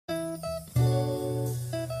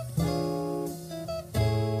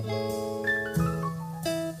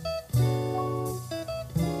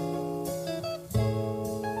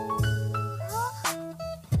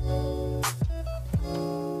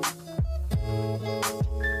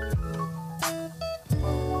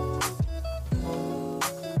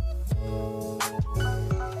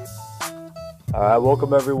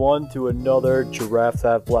Welcome everyone to another Giraffes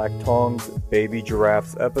Have Black Tongues Baby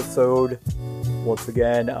Giraffes episode. Once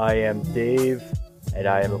again, I am Dave, and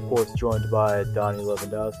I am of course joined by Donnie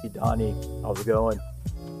Lewandowski. Donnie, how's it going?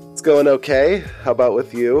 It's going okay. How about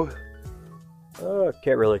with you?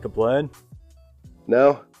 Can't really complain.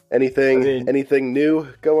 No? Anything new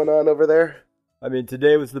going on over there? I mean,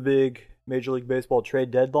 today was the big Major League Baseball trade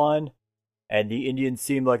deadline, and the Indians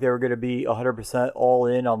seemed like they were going to be 100% all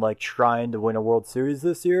in on trying to win a World Series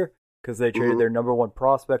this year because they traded their number one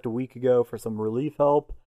prospect a week ago for some relief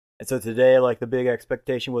help. And so today, the big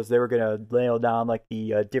expectation was they were going to nail down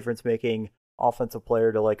the difference-making offensive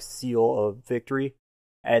player to seal a victory.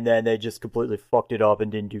 And then they just completely fucked it up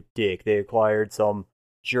and didn't do dick. They acquired some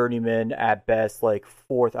journeyman, at best,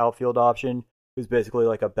 fourth outfield option, who's basically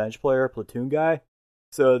a bench player, platoon guy.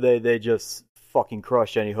 So they just fucking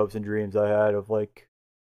crushed any hopes and dreams I had of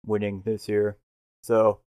winning this year.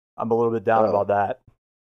 So I'm a little bit down about that.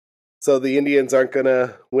 So the Indians aren't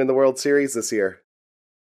gonna win the World Series this year?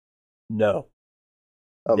 No.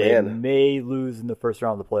 Oh, they man. may lose in the first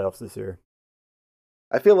round of the playoffs this year.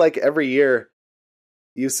 I feel like every year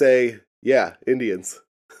you say, yeah, Indians,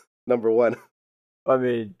 number one. I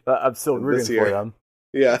mean, I'm still rooting for them.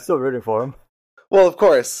 Yeah. I'm still rooting for them. Well, of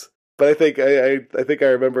course. But I think I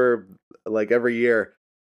remember every year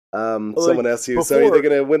someone asks you, so are they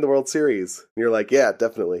going to win the World Series? And you're like, yeah,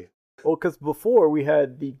 definitely. Well, because before we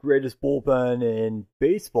had the greatest bullpen in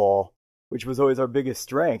baseball, which was always our biggest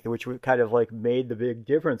strength, which kind of made the big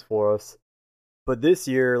difference for us. But this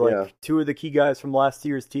year, two of the key guys from last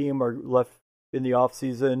year's team are left in the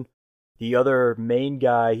offseason. The other main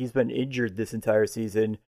guy, he's been injured this entire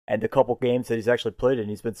season, and the couple games that he's actually played in,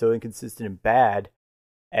 he's been so inconsistent and bad.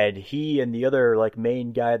 And he and the other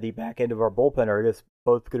main guy at the back end of our bullpen are just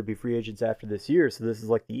both going to be free agents after this year. So this is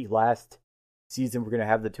the last season we're going to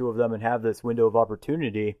have the two of them and have this window of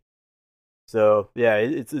opportunity. So yeah,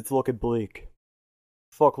 it's looking bleak.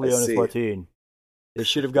 Fuck Leonis Martin. They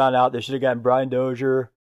should have gone out. They should have gotten Brian Dozier.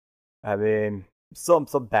 I mean, some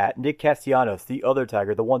bat. Nick Castellanos, the other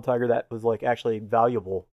Tiger, the one Tiger that was actually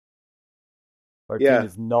valuable. Martin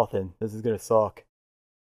is nothing. This is going to suck.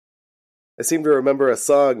 I seem to remember a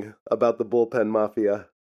song about the bullpen mafia.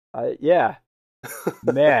 Yeah.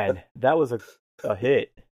 Man, that was a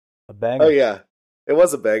hit. A banger. Oh, yeah. It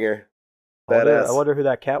was a banger. Badass. I wonder who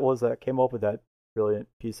that cat was that came up with that brilliant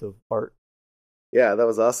piece of art. Yeah, that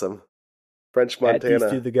was awesome. French Montana. At peace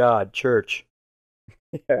to the god, Church.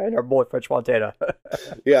 Yeah, and our boy French Montana.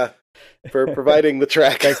 Yeah, for providing the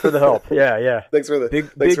track. Thanks for the help. Yeah. Thanks for the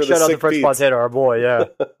big for shout out to French Montana, our boy. Yeah.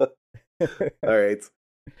 All right.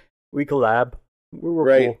 We collab. We're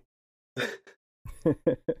right. Cool.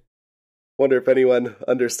 Wonder if anyone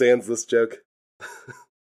understands this joke.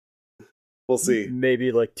 We'll see.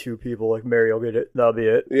 Maybe two people, Mary will get it. That'll be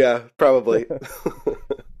it. Yeah, probably.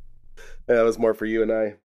 That was more for you and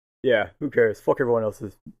I. Yeah, who cares? Fuck everyone else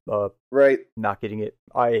is right. Not getting it.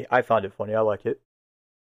 I found it funny. I like it.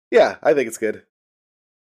 Yeah, I think it's good.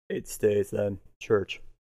 It stays then. Church.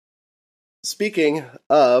 Speaking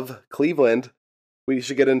of Cleveland, we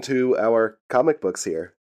should get into our comic books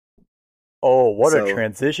here. Oh, what a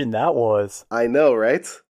transition that was. I know, right?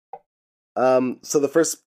 So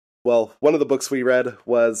one of the books we read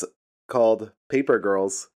was called Paper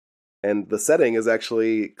Girls, and the setting is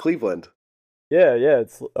actually Cleveland. Yeah,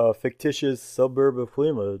 it's a fictitious suburb of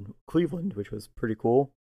Cleveland, which was pretty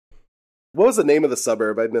cool. What was the name of the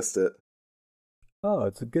suburb? I missed it. Oh,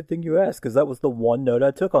 it's a good thing you asked, because that was the one note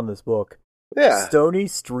I took on this book. Yeah. Stony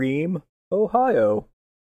Stream, Ohio.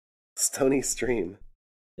 Stony Stream.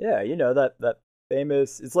 Yeah, that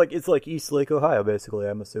famous. It's like East Lake, Ohio, basically.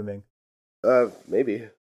 I'm assuming. Maybe.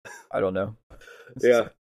 I don't know. Yeah.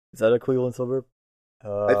 Is that a Cleveland suburb?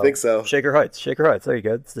 I think so. Shaker Heights. There you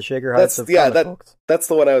go. It's the Shaker Heights of comic books. That's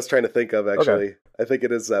the one I was trying to think of, actually. Okay. I think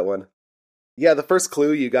it is that one. Yeah, the first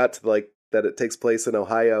clue you got to that it takes place in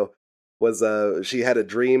Ohio was she had a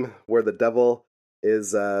dream where the devil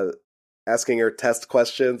is asking her test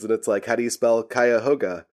questions, and it's how do you spell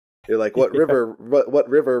Cuyahoga? You're like, what river? What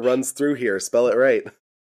river runs through here? Spell it right. And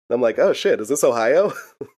I'm like, oh shit, is this Ohio?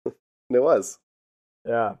 And it was.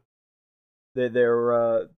 Yeah,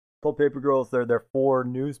 they're called Paper Girls. They're 4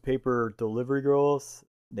 newspaper delivery girls.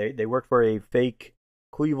 They work for a fake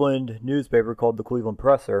Cleveland newspaper called the Cleveland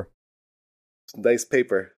Presser. Nice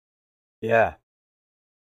paper. Yeah.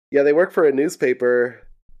 Yeah, they work for a newspaper,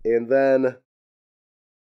 and then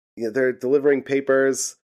they're delivering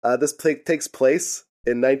papers. This takes place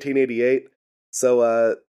in 1988,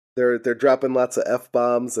 so they're dropping lots of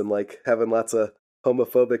F-bombs and having lots of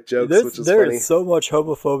homophobic jokes, which is there funny. is so much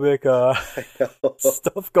homophobic I know.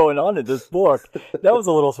 stuff going on in this book. That was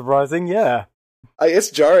a little surprising, yeah.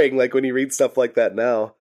 It's jarring, like when you read stuff like that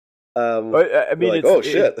now. I mean, like, oh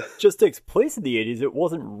shit! It just takes place in the 80s. It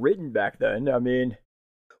wasn't written back then. I mean,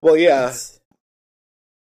 well, yeah.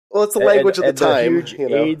 Well, it's the language of the time.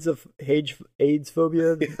 The huge AIDS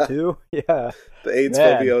phobia too. Yeah, the AIDS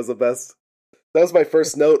phobia was the best. That was my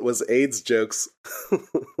first note. Was AIDS jokes.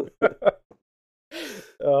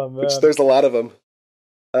 Oh man, which there's a lot of them.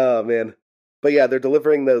 Oh man, but yeah, they're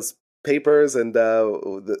delivering those papers, and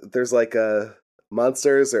there's like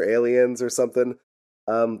monsters or aliens or something.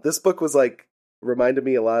 This book was like reminded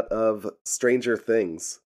me a lot of Stranger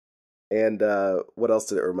Things, and what else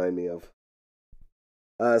did it remind me of?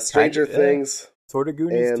 Stranger Things, sort of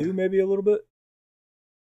Goonies too, maybe a little bit.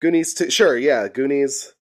 Goonies too, sure, yeah,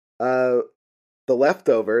 Goonies. The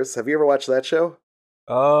Leftovers. Have you ever watched that show?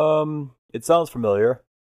 It sounds familiar.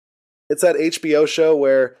 It's that HBO show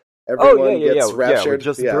where everyone gets raptured. Yeah,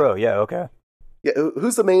 Justin Theroux. Yeah, okay. Yeah,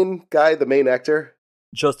 who's the main guy? The main actor?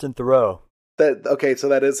 Justin Theroux. So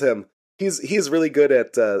that is him. He's really good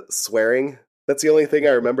at swearing. That's the only thing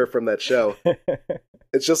I remember from that show.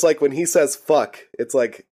 It's just like when he says "fuck," it's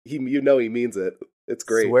like he means it. It's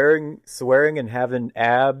great. Swearing, and having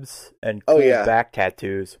abs and cool back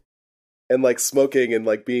tattoos, and like smoking and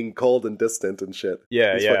like being cold and distant and shit.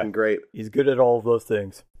 Yeah, he's fucking great. He's good at all of those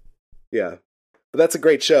things. Yeah, but that's a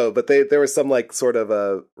great show. But there was some like sort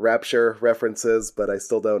of rapture references, but I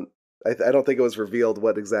still don't. I don't think it was revealed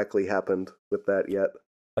what exactly happened with that yet.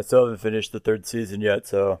 I still haven't finished the 3rd season yet,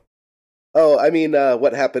 so. Oh, I mean,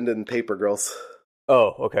 what happened in Paper Girls?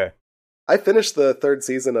 Oh, okay. I finished the 3rd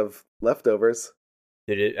season of Leftovers.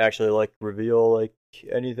 Did it actually like reveal like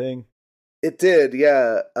anything? It did,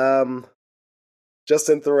 yeah.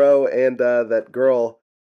 Justin Theroux and that girl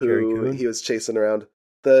who he was chasing around.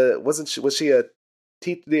 Was she a?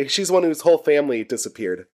 She's the one whose whole family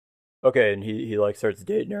disappeared. Okay, and he like starts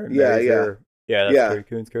dating her. And That's Carrie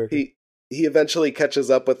Coon's character. He eventually catches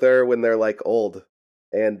up with her when they're like old,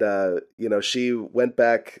 and she went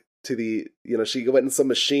back to she went in some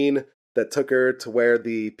machine that took her to where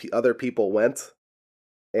the other people went,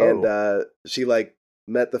 and she like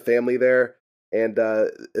met the family there, and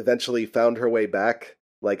eventually found her way back.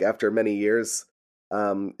 Like after many years,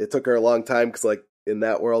 it took her a long time because like in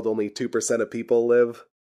that world only 2% of people live.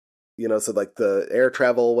 So like the air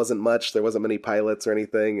travel wasn't much. There wasn't many pilots or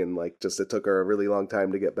anything, and like just it took her a really long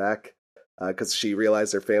time to get back because she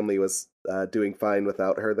realized her family was doing fine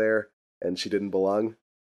without her there, and she didn't belong.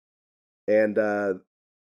 And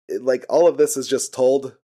like all of this is just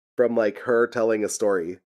told from like her telling a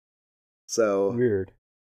story. So weird.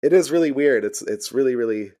 It is really weird. It's really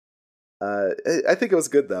really. I think it was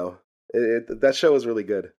good though. That show was really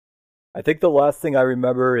good. I think the last thing I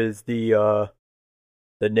remember is the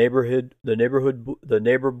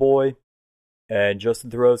neighbor boy, and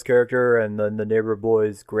Justin Theroux's character, and then the neighbor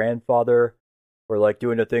boy's grandfather were like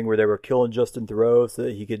doing a thing where they were killing Justin Theroux so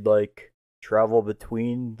that he could like travel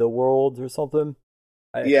between the worlds or something.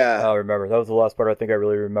 I don't remember. That was the last part I think I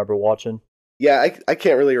really remember watching. Yeah, I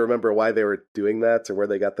can't really remember why they were doing that or where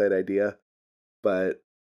they got that idea, but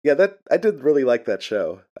yeah, I did really like that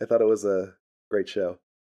show. I thought it was a great show.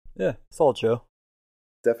 Yeah, solid show.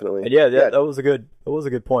 Definitely. And that was a good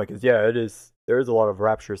point because there is a lot of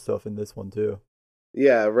rapture stuff in this one too.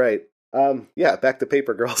 Yeah, right. Back to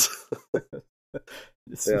Paper Girls.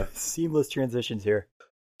 Seamless transitions here.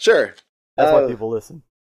 Sure. That's why people listen.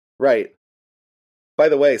 Right. By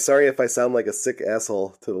the way, sorry if I sound like a sick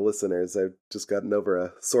asshole to the listeners. I've just gotten over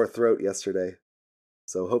a sore throat yesterday,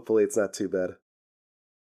 so hopefully it's not too bad.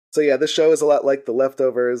 So yeah, this show is a lot like The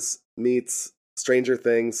Leftovers meets Stranger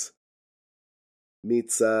Things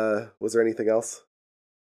meets, was there anything else?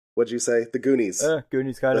 What'd you say? The Goonies.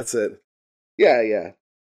 Goonies kind of. That's it. Yeah.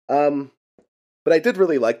 But I did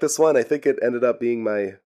really like this one. I think it ended up being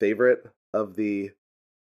my favorite of the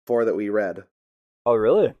 4 that we read. Oh,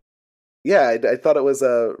 really? Yeah, I thought it was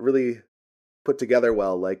really put together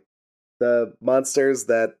well. Like the monsters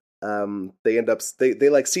that they end up they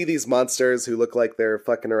like see these monsters who look like they're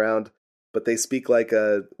fucking around, but they speak like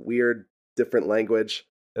a weird different language.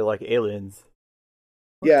 They're like aliens.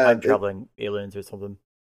 Yeah, time traveling aliens or something.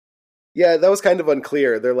 Yeah, that was kind of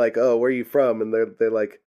unclear. They're like, "Oh, where are you from?" And they're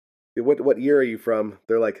like, "What year are you from?"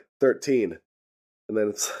 They're like 13, and then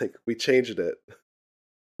it's like we changed it.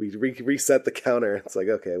 We reset the counter. It's like,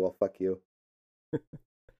 okay, well, fuck you.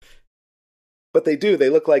 But they do. They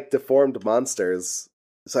look like deformed monsters.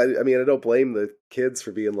 So I mean, I don't blame the kids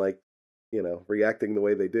for being like, reacting the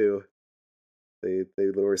way they do. They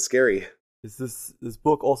were scary. is this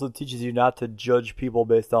book also teaches you not to judge people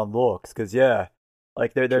based on looks, because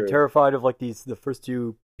like they're True. terrified of like the first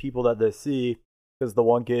two people that they see, because the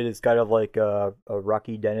one kid is kind of like a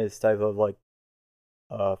Rocky Dennis type of like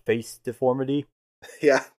face deformity.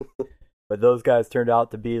 Yeah. But those guys turned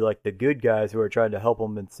out to be like the good guys who are trying to help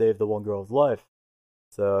him and save the one girl's life.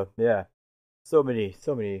 So yeah, so many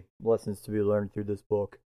lessons to be learned through this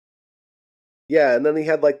book. Yeah, and then he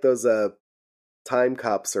had like those time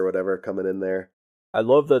cops or whatever coming in there. I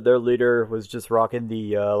love that their leader was just rocking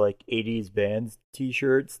the like '80s bands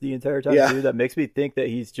T-shirts the entire time Yeah. too. That makes me think that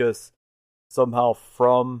he's just somehow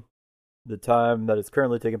from the time that is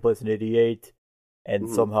currently taking place in '88, and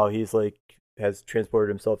Hmm. somehow he's like has transported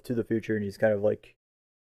himself to the future, and he's kind of like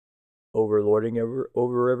overlording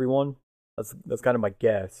over everyone. That's kind of my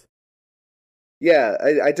guess. Yeah,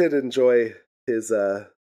 I did enjoy his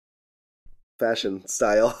fashion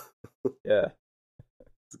style. Yeah.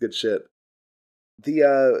 It's good shit.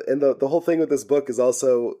 The whole thing with this book is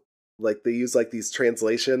also like they use like these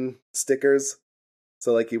translation stickers.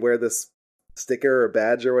 So like you wear this sticker or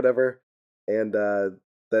badge or whatever, and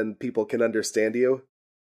then people can understand you.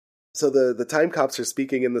 So the time cops are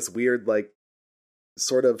speaking in this weird like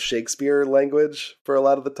sort of Shakespeare language for a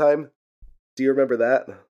lot of the time. Do you remember that?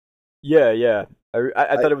 Yeah. I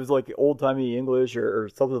I thought it was like old timey English or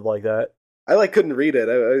something like that. I like couldn't read it.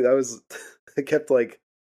 I was I kept like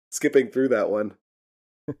skipping through that one.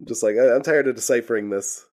 Just like I'm tired of deciphering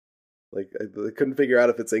this. Like I couldn't figure out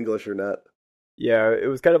if it's English or not. Yeah, it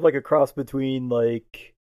was kind of like a cross between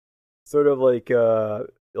like sort of like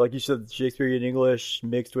you said Shakespearean English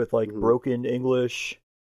mixed with like Hmm. broken English.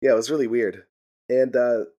 Yeah, it was really weird. And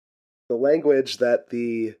the language that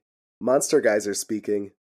the monster guys are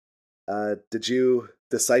speaking, did you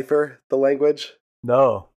decipher the language?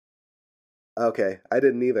 No. Okay, I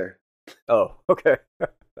didn't either. Oh, okay.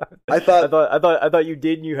 I thought I thought you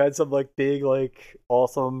did and you had some like big like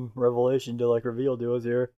awesome revelation to like reveal to us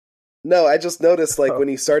here. no, I just noticed like Oh. when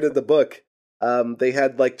he started the book, they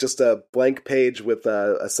had like just a blank page with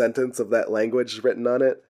a sentence of that language written on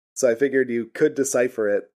it. So I figured you could decipher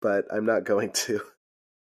it, but I'm not going to.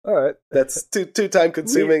 All right. That's too time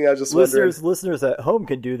consuming. I was just wondering. Listeners at home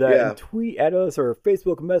can do that Yeah, and tweet at us or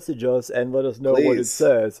Facebook message us and let us know what it please.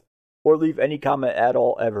 says. Or leave any comment at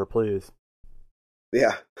all ever, please.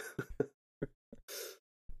 Yeah.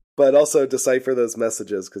 But also decipher those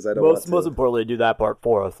messages because I don't want Most to. importantly, do that part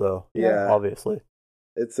for us, though. Yeah, Obviously.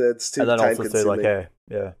 it's too And then time also say like, consuming.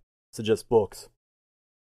 hey, suggest books.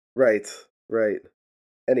 Right, right.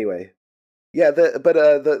 Anyway, yeah.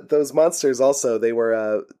 Those monsters also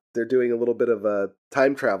they're doing a little bit of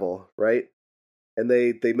time travel, right? And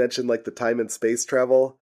they mentioned like the time and space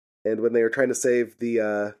travel, and when they were trying to save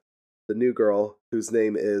the new girl whose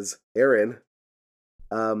name is Erin,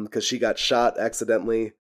 because she got shot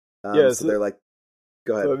accidentally. Yeah, So they're like,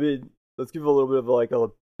 go ahead. so I mean, let's give a little bit of like a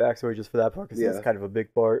backstory just for that part because Yeah. that's kind of a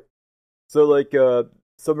big part. So like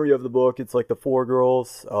summary of the book, it's like the four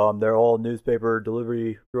girls. They're all newspaper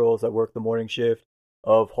delivery girls that work the morning shift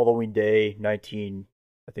of Halloween Day 19.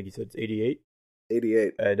 I think he said it's 88.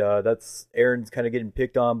 88. And that's Erin's kind of getting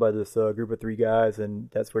picked on by this group of three guys,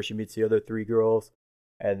 and that's where she meets the other three girls,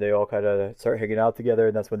 and they all kind of start hanging out together,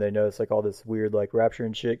 and that's when they notice like all this weird like rapture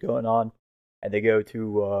and shit going on, and they go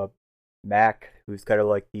to Mac, who's kind of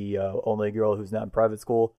like the only girl who's not in private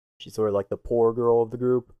school. She's sort of like the poor girl of the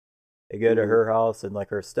group. They go to Mhm. her house, and like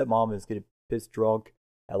her stepmom is getting pissed drunk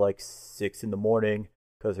at like 6 in the morning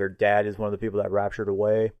because her dad is one of the people that raptured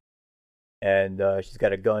away, and she's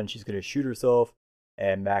got a gun. She's gonna shoot herself,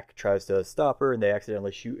 and Mac tries to stop her, and they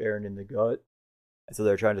accidentally shoot Erin in the gut. And so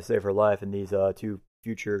they're trying to save her life. And these two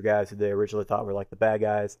future guys who they originally thought were like the bad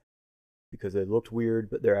guys because they looked weird,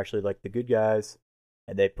 but they're actually like the good guys.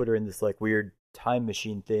 And they put her in this like weird time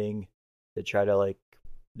machine thing to try to like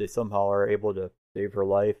they somehow are able to save her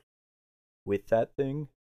life with that thing.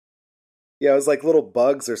 Yeah, it was like little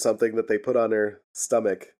bugs or something that they put on her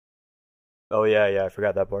stomach, Oh yeah, I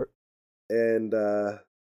forgot that part. and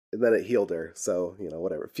then it healed her. So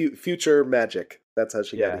whatever. Future magic. That's how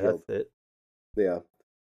she Yeah, got healed. that's it. Yeah.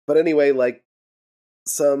 But anyway, like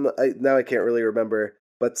now I can't really remember,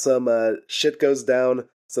 but some shit goes down,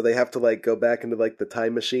 so they have to like go back into like the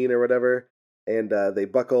time machine or whatever, and they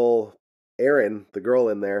buckle Erin, the girl,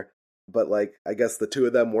 in there. But like I guess the two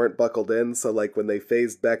of them weren't buckled in, so like when they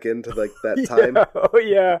phased back into like that time, Yeah. Oh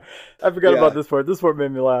yeah, I forgot yeah. about this part. This part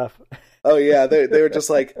made me laugh. Oh yeah, they were just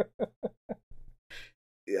like,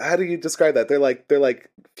 how do you describe that? They're like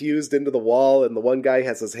fused into the wall, and the one guy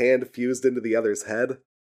has his hand fused into the other's head,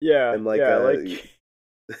 Yeah, and like like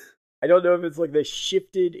I don't know if it's like they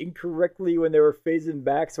shifted incorrectly when they were phasing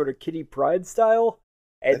back, sort of Kitty Pryde style,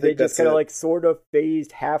 and they just kind of like sort of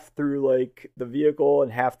phased half through like the vehicle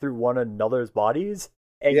and half through one another's bodies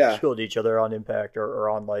and killed each other on impact or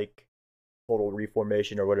on like total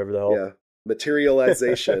reformation or whatever the hell. Yeah,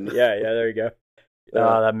 materialization. yeah, there you go.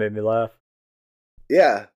 That made me laugh.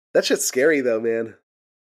 Yeah, that shit's scary though, man.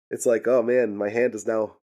 It's like, oh man, my hand is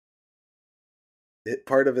now hit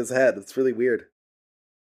part of his head. It's really weird.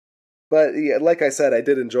 But yeah, like I said, I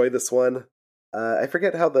did enjoy this one. I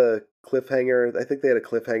forget how the cliffhanger. I think they had a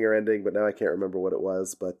cliffhanger ending, but now I can't remember what it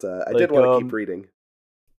was. But I did want to keep reading.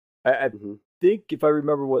 I think if I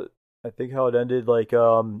remember how it ended, like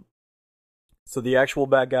so the actual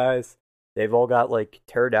bad guys, they've all got like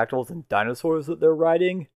pterodactyls and dinosaurs that they're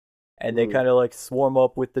riding, and they kind of like swarm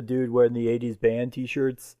up with the dude wearing the '80s band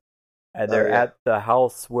T-shirts, and they're at the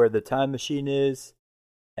house where the time machine is,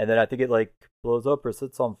 and then I think it like blows up or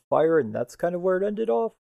sets on fire, and that's kind of where it ended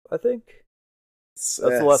off, I think.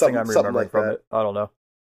 That's the last thing I'm remembering from it. I don't know.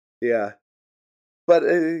 Yeah. But,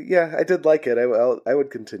 yeah, I did like it. I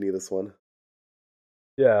would continue this one.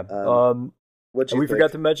 Yeah. What'd you think?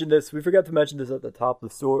 forgot to mention this. We forgot to mention this at the top of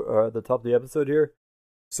the store, the top of the episode here.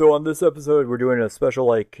 So on this episode, we're doing a special,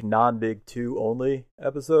 like, non-Big 2 only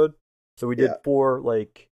episode. So we did 4,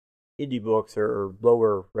 like, indie books or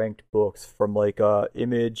lower ranked books from, like,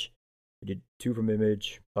 Image. We did 2 from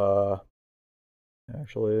Image.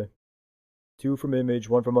 Actually, 2 from Image,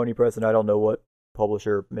 1 from Oni Press, and I don't know what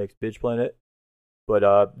publisher makes Bitch Planet.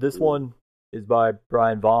 But this one is by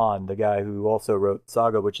Brian Vaughan, the guy who also wrote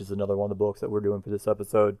Saga, which is another one of the books that we're doing for this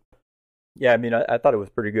episode. Yeah, I mean, I thought it was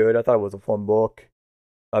pretty good. I thought it was a fun book.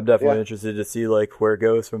 I'm definitely interested to see like where it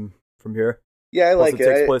goes from here. Yeah, I like it. It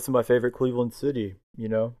takes place in my favorite Cleveland city,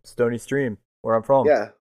 Stony Stream, where I'm from. Yeah,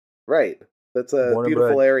 right. That's a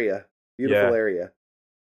beautiful area. Beautiful area.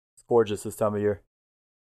 It's gorgeous this time of year.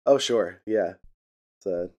 Oh, sure. Yeah. It's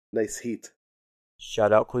a nice heat.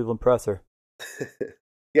 Shout out Cleveland Presser.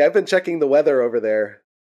 Yeah, I've been checking the weather over there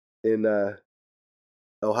in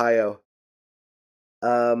Ohio.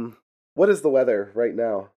 What is the weather right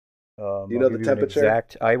now? Do you know the temperature?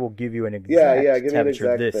 I will give you an exact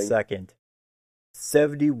temperature this second.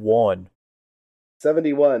 71.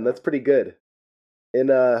 71. That's pretty good. In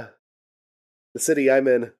the city I'm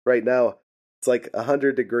in right now, it's like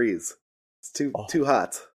 100 degrees. It's too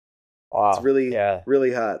hot. Wow. It's really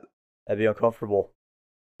really hot. That'd be uncomfortable.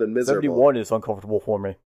 Been miserable. 71 is uncomfortable for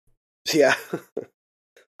me. Yeah.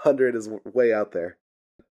 100 is way out there.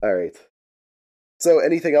 All right. So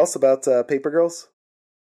anything else about Paper Girls?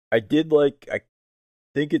 I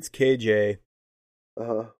think it's KJ,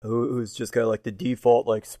 who's just kind of like the default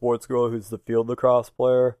like sports girl who's the field lacrosse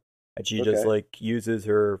player, and she just like uses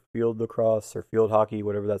her field lacrosse or field hockey,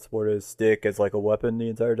 whatever that sport is, stick as like a weapon the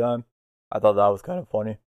entire time. I thought that was kind of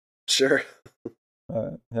funny. Sure.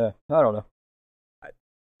 Yeah, I don't know.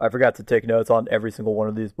 I forgot to take notes on every single one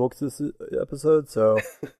of these books this episode, so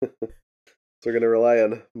so we're gonna rely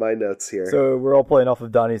on my notes here. So we're all playing off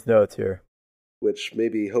of Donnie's notes here. Which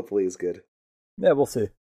maybe, hopefully, is good. Yeah, we'll see.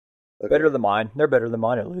 Okay. Better than mine. They're better than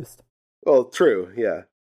mine, at least. Well, true, yeah.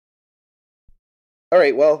 All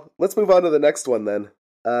right, well, let's move on to the next one, then.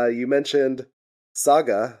 You mentioned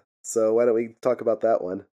Saga, so why don't we talk about that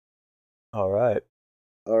one? All right.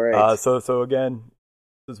 So again,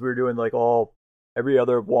 since we were doing, like, every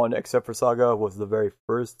other one except for Saga was the very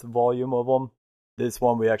first volume of them. This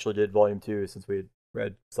one, we actually did volume 2, since we had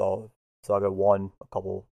read Saga 1 a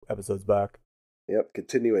couple episodes back. Yep,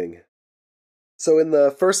 continuing. So in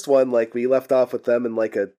the first one, like, we left off with them in,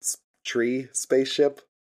 like, a tree spaceship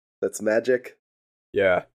that's magic.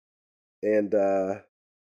 Yeah. And,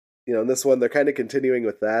 in this one, they're kind of continuing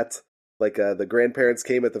with that. Like, the grandparents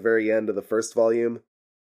came at the very end of the first volume.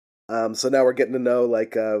 So now we're getting to know,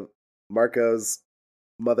 like, Marco's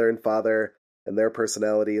mother and father and their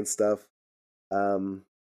personality and stuff. The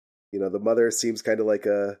mother seems kind of like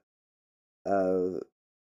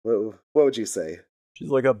what would you say? She's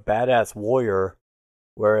like a badass warrior,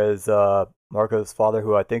 whereas Marco's father,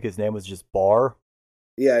 who I think his name was just Bar.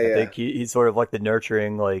 Yeah. I think he's sort of like the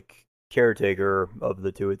nurturing, like, caretaker of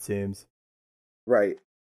the two, it seems. Right.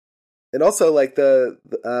 And also, like, the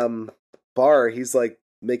Bar, he's, like,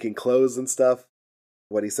 making clothes and stuff.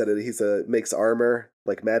 What he said, makes armor,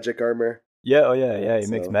 like magic armor. Yeah, he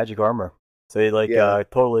makes magic armor. So he, like,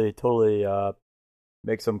 totally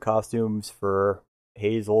makes some costumes for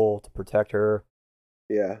Hazel to protect her.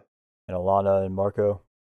 Yeah. And Alana and Marco.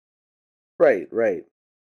 Right.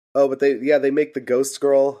 Oh, but they make the ghost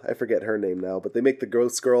girl, I forget her name now, but they make the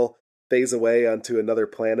ghost girl phase away onto another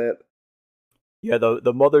planet. Yeah,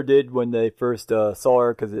 the mother did when they first saw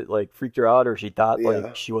her because it like freaked her out, or she thought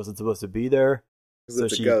like she wasn't supposed to be there. So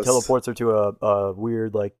it's a she ghost. teleports her to a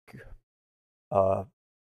weird like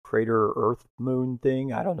crater Earth moon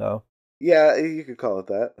thing. I don't know. Yeah, you could call it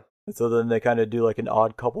that. And so then they kind of do like an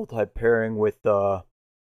odd couple type pairing with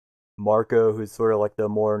Marco, who's sort of like the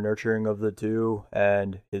more nurturing of the two,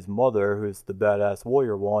 and his mother, who's the badass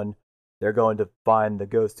warrior one. They're going to find the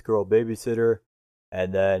ghost girl babysitter,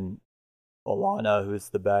 and then Alana, who's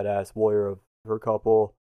the badass warrior of her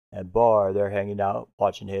couple, and Bar, they're hanging out,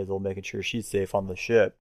 watching Hazel, making sure she's safe on the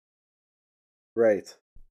ship. Right.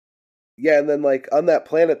 Yeah, and then like on that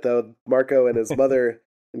planet though, Marco and his mother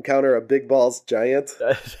encounter a big balls giant.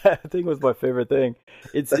 That thing was my favorite thing.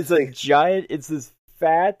 It's a giant. It's this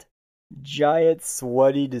fat, giant,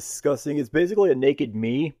 sweaty, disgusting. It's basically a naked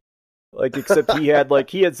me, like except he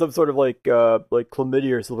had some sort of like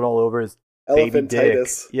chlamydia or something all over his baby dick.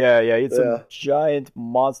 Yeah, he had some giant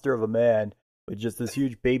monster of a man with just this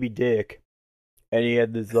huge baby dick, and he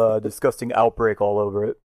had this disgusting outbreak all over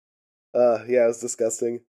it. Yeah, it was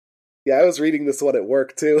disgusting. Yeah, I was reading this one at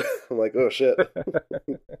work too. I'm like, oh shit.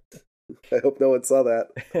 I hope no one saw that.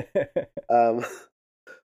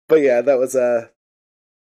 But yeah, that was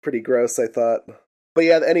pretty gross, I thought. But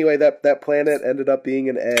yeah, anyway, that planet ended up being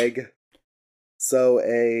an egg. So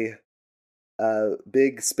a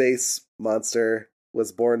big space monster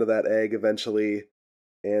was born of that egg eventually,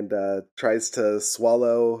 and tries to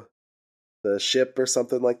swallow the ship or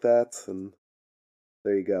something like that. And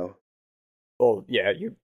there you go. Oh yeah,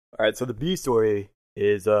 all right. So the B story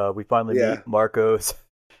is we finally meet Marco's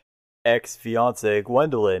ex-fiance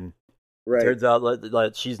Gwendolyn. Right. Turns out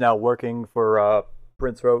that she's now working for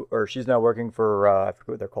Prince or she's now working for I forget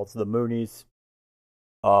what they're called, so the Moonies.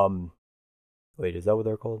 Wait, is that what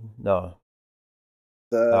they're called? No.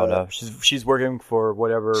 I don't know. She's working for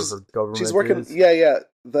whatever her government. She's working. Is. Yeah.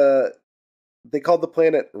 They called the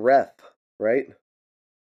planet Reth, right?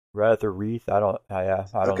 Reth or Reeth? I don't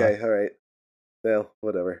know. Okay, all right. Well,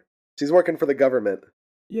 whatever. She's working for the government.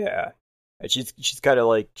 Yeah. And she's kind of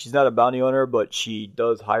like, she's not a bounty hunter, but she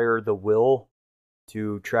does hire the Will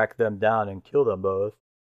to track them down and kill them both.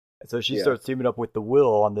 And so she starts teaming up with the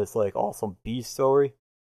Will on this like awesome beast story.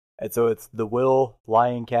 And so it's the Will,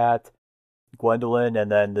 Lion Cat, Gwendolyn,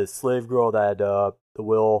 and then the slave girl that the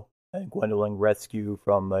Will and Gwendolyn rescue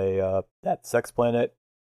from that sex planet.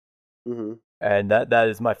 Mm-hmm. And that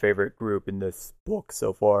is my favorite group in this book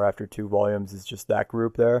so far. After 2 volumes, is just that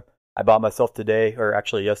group there. I bought myself today, or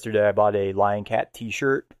actually yesterday, I bought a Lion Cat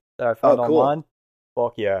T-shirt that I found online.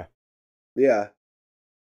 Fuck yeah! Yeah,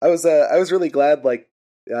 I was really glad. Like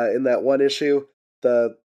in that one issue,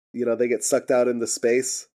 they get sucked out into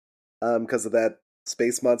space because of that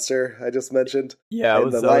space monster I just mentioned. Yeah,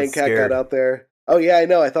 the Lion Cat got out there. Oh yeah, I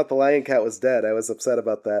know. I thought the Lion Cat was dead. I was upset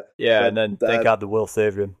about that. Yeah, but, and then thank God the Will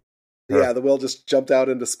saved him. Yeah, the Will just jumped out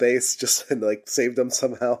into space, and like saved him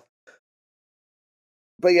somehow.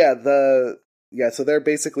 But so they're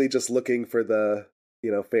basically just looking for the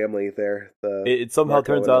family there. It somehow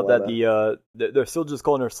Marco turns out that they're still just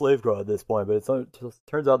calling her slave girl at this point, but it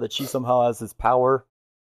turns out that she somehow has this power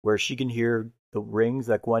where she can hear the rings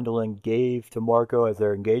that Gwendolyn gave to Marco as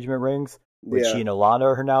their engagement rings, which she and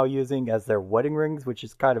Alana are now using as their wedding rings, which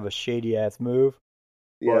is kind of a shady ass move.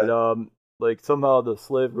 Yeah. But like somehow the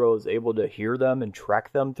slave girl is able to hear them and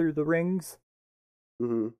track them through the rings.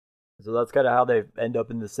 Mm-hmm. So that's kind of how they end up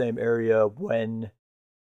in the same area when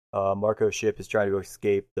Marco's ship is trying to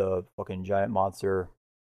escape the fucking giant monster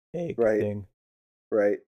egg thing.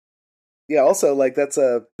 Right. Yeah, also, like, that's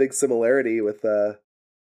a big similarity with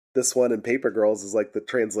this one and Paper Girls is, like, the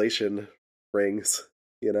translation rings,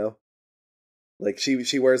 Like,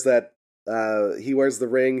 she wears that, he wears the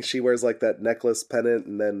ring, she wears, like, that necklace pendant,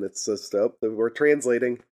 and then it's just, we're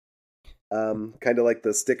translating. Kind of like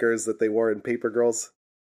the stickers that they wore in Paper Girls.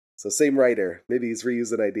 So same writer. Maybe he's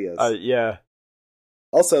reusing ideas. Yeah.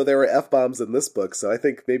 Also, there were F-bombs in this book, so I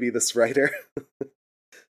think maybe this writer,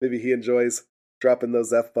 maybe he enjoys dropping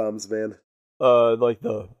those F-bombs, man. Like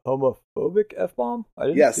the homophobic F-bomb?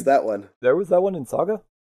 Yes, that one. There was that one in Saga?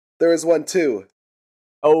 There was one too.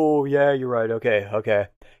 Oh, yeah, you're right. Okay.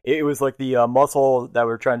 It was like the muscle that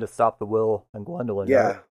were trying to stop the Will and Gwendolyn. Yeah,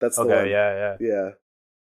 right? that's the one.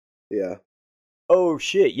 Yeah. Oh,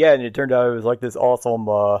 shit, yeah, and it turned out it was like this awesome,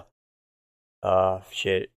 what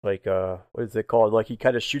is it called? Like, he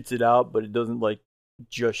kind of shoots it out, but it doesn't, like,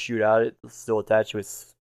 just shoot out. It's still attached to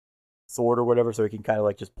his sword or whatever, so he can kind of,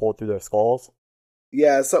 like, just pull through their skulls.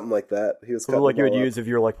 Yeah, something like that. He was like you would use if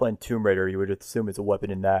you were, like, playing Tomb Raider. You would assume it's a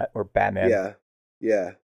weapon in that, or Batman.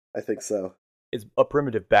 Yeah, I think so. It's a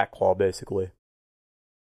primitive back claw, basically.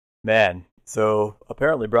 Man, So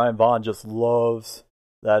apparently Brian Vaughn just loves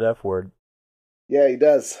that F word. Yeah, he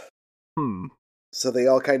does. Hmm. So they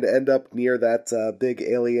all kind of end up near that big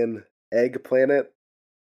alien egg planet,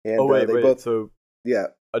 Oh and wait, they wait. both, So yeah,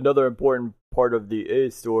 another important part of the A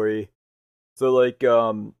story. So like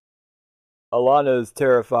Alana is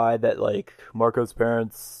terrified that like Marco's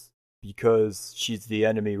parents, because she's the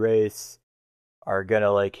enemy race, are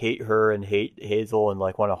gonna like hate her and hate Hazel and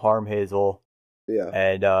like want to harm Hazel. yeah,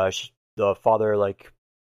 And the father like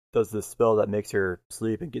does this spell that makes her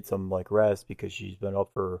sleep and get some like rest because she's been up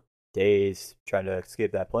for days trying to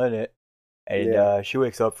escape that planet. And yeah. she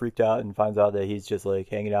wakes up freaked out and finds out that he's just like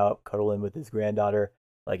hanging out, cuddling with his granddaughter,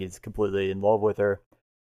 like he's completely in love with her,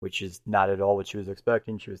 which is not at all what she was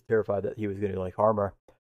expecting. She was terrified that he was going to like harm her.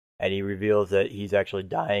 And he reveals that he's actually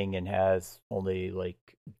dying and has only like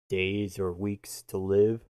days or weeks to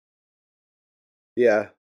live. Yeah.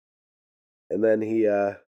 And then he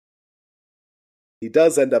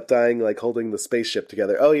does end up dying, like holding the spaceship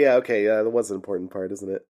together. Oh yeah, okay, yeah, that was an important part,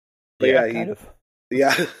 isn't it? But Yeah, yeah, kind of.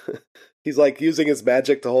 yeah, he's like using his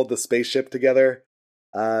magic to hold the spaceship together,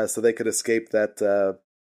 so they could escape that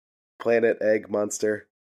planet egg monster.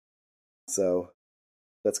 So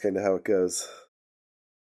that's kind of how it goes.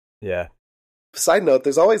 Yeah. Side note: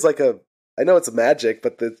 there's always like I know it's magic,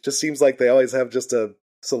 but it just seems like they always have just a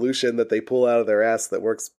solution that they pull out of their ass that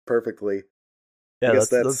works perfectly. I Yeah, guess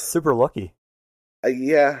that's that's super lucky.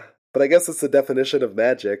 yeah, but I guess it's the definition of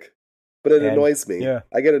magic. But it And annoys me. yeah.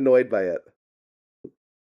 I get annoyed by it.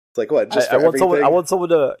 It's like what? Just I for want someone. I everything? want someone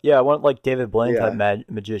to. Yeah, I want like David Blaine type Yeah,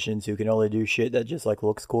 magicians who can only do shit that just like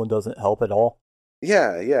looks cool and doesn't help at all.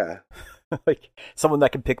 yeah, yeah, Like someone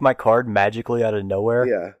that can pick my card magically out of nowhere.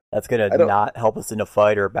 yeah. That's gonna I don't. not help us in a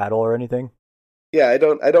fight or a battle or anything. Yeah, I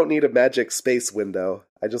don't. I don't need a magic space window.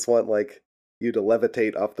 I just want like you to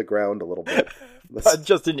levitate off the ground a little bit. But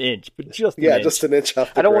just an inch. But just an Yeah, just inch. an inch off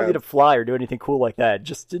I the don't want you to ground. fly or do anything cool like that.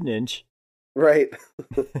 Just an inch. Right.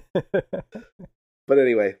 But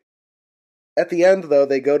anyway, at the end though,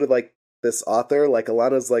 they go to like this author. Like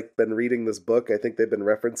Alana's like been reading this book. I think they've been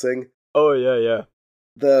referencing Oh yeah, yeah.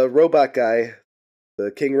 the robot guy,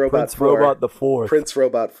 the King Robot Prince 4, Robot the Fourth. Prince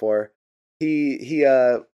Robot 4. He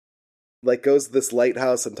like goes to this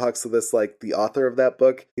lighthouse and talks to this like the author of that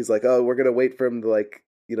book. He's like, "Oh, we're gonna wait for him to like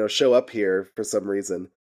show up here for some reason,"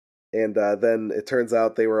 and then it turns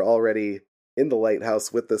out they were already in the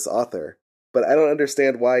lighthouse with this author. But I don't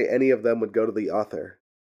understand why any of them would go to the author.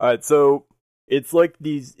 All right, so it's like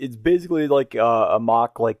these. It's basically like a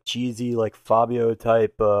mock, like cheesy, like Fabio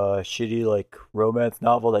type, shitty, like romance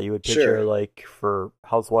novel that you would picture Sure. like for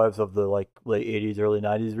housewives of the like late '80s, early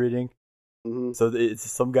 '90s reading. Hmm. So it's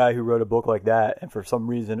some guy who wrote a book like that, and for some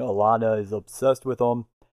reason, Alana is obsessed with him.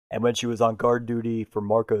 And when she was on guard duty for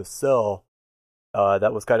Marco's cell,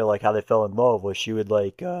 that was kind of like how they fell in love. Was she would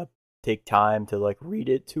like take time to like read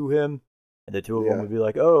it to him, and the two of them Yeah. would be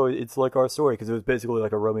like, "Oh, it's like our story," because it was basically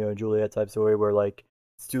like a Romeo and Juliet type story where like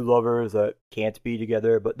it's two lovers that can't be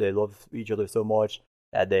together, but they love each other so much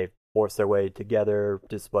that they force their way together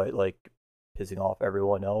despite like pissing off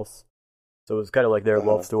everyone else. So it was kind of like their Uh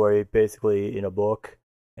love huh. story, basically in a book.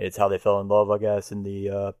 And it's how they fell in love, I guess, in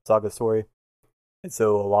the saga story. And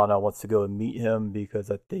so Alana wants to go and meet him because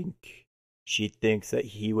I think she thinks that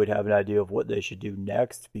he would have an idea of what they should do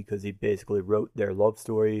next because he basically wrote their love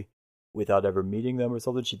story without ever meeting them or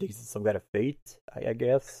something. She thinks it's some kind of fate, I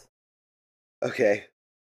guess. Okay.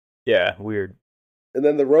 Yeah, weird. And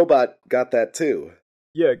then the robot got that too.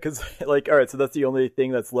 Yeah, because like, all right, so that's the only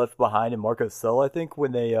thing that's left behind in Marco's cell, I think,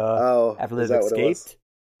 when they Oh, after is they've that what it was? escaped,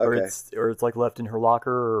 Okay. or it's like left in her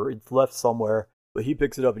locker, or it's left somewhere. But he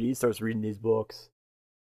picks it up and he starts reading these books,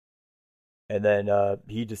 and then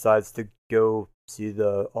he decides to go see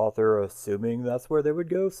the author, assuming that's where they would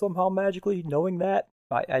go somehow magically, knowing that.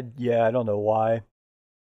 Yeah, I don't know why.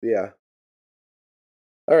 Yeah.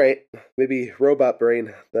 All right. Maybe robot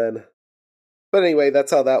brain then. But anyway,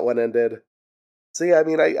 that's how that one ended. So yeah, I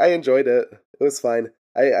mean, I enjoyed it. It was fine.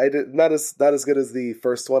 I did not as good as the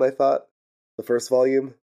first one. I thought the first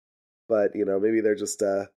volume, but maybe they're just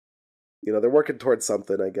they're working towards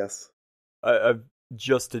something. I guess. I've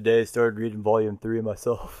just today started reading volume 3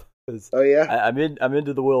 myself because Oh yeah. I'm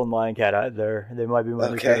into the Will and Lion Cat out there. They might be my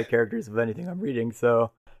new Okay. favorite characters of anything I'm reading.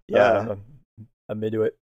 So yeah, Uh. I'm into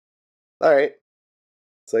it. All right.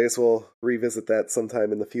 So I guess we'll revisit that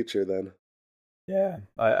sometime in the future then. Yeah,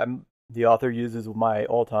 I'm the author uses my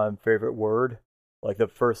all-time favorite word. Like the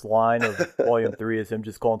first line of volume 3 is him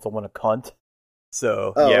just calling someone a cunt.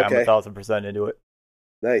 So Oh, yeah, I'm okay. 1,000% into it.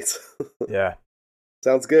 Nice. Yeah,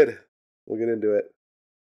 Sounds good. We'll get into it.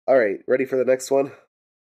 All right. Ready for the next one?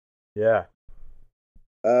 yeah.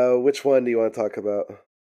 Which one do you want to talk about?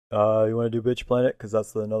 You want to do Bitch Planet? Because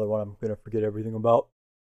that's another one I'm going to forget everything about.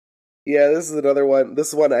 Yeah, this is another one. This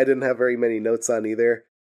is one I didn't have very many notes on either.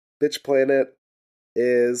 Bitch Planet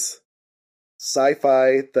is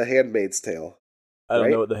sci-fi The Handmaid's Tale. I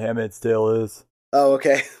don't know what The Handmaid's Tale is. Oh,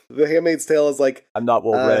 okay. The Handmaid's Tale is like... I'm not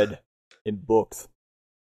well read in books.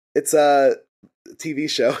 It's a TV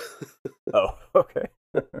show. Oh, okay.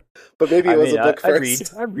 But maybe it was a book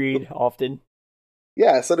first. I read often.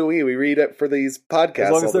 Yeah, so do we. We read it for these podcasts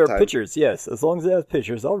as long as there are pictures, yes. As long as it has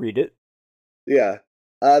pictures, I'll read it. Yeah.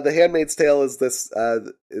 The Handmaid's Tale is this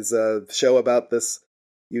is a show about this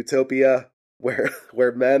utopia where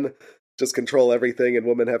men just control everything and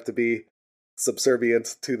women have to be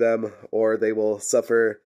subservient to them or they will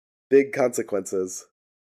suffer big consequences.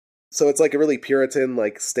 So it's like a really Puritan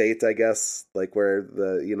like state, I guess, like where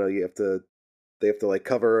they have to like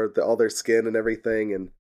cover all their skin and everything,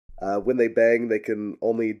 and when they bang, they can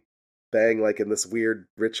only bang like in this weird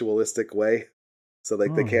ritualistic way, so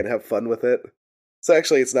like they can't have fun with it. So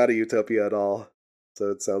actually, it's not a utopia at all.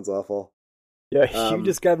 So it sounds awful. Yeah, you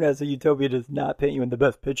describing it as a utopia does not paint you in the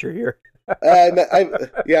best picture here.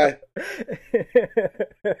 Yeah.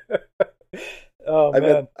 Oh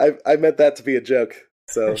man, I meant that to be a joke.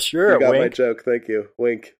 So sure, you got wink. my joke. Thank you.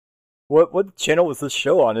 Wink. What channel was this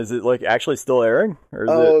show on? Is it like actually still airing, or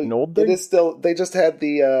is it an old thing? It is still. They just had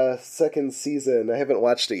the second season. I haven't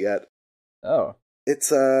watched it yet. Oh,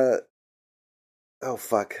 it's oh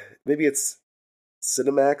fuck, maybe it's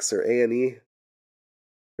Cinemax or A&E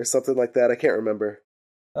or something like that. I can't remember,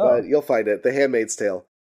 but you'll find it. The Handmaid's Tale.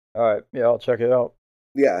 All right, yeah, I'll check it out.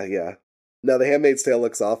 Yeah. No, The Handmaid's Tale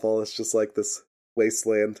looks awful. It's just like this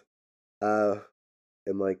wasteland, and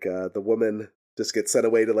like the woman just gets sent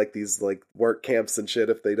away to like these like work camps and shit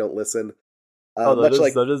if they don't listen.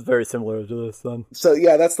 That is very similar to this then. So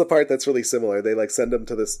yeah, that's the part that's really similar. They like send them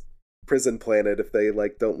to this prison planet if they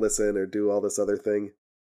like don't listen or do all this other thing.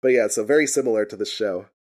 But yeah, so very similar to the show.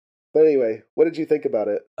 But anyway, what did you think about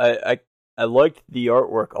it? I liked the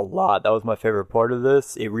artwork a lot. That was my favorite part of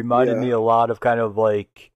this. It reminded me a lot of kind of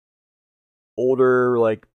like older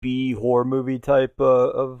like B horror movie type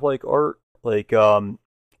of like art. Like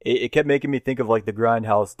it kept making me think of like the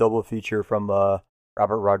Grindhouse double feature from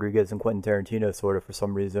Robert Rodriguez and Quentin Tarantino sort of for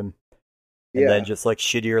some reason. And then just like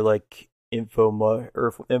shittier like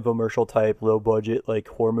infomercial type low budget like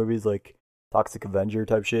horror movies like Toxic Avenger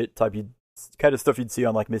type kind of stuff you'd see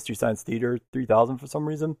on like Mystery Science Theater 3000 for some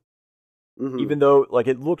reason. Mm-hmm. Even though like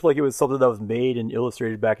it looked like it was something that was made and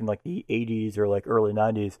illustrated back in like the 80s or like early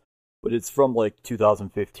 90s, but it's from like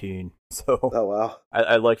 2015. So oh wow,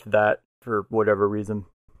 I liked that for whatever reason.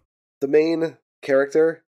 The main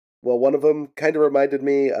character, well, one of them kind of reminded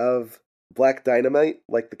me of Black Dynamite,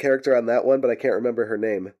 like the character on that one, but I can't remember her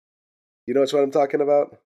name. You know which one I'm talking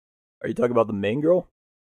about? Are you talking about the main girl?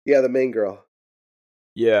 Yeah, the main girl.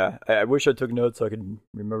 Yeah, I wish I took notes so I could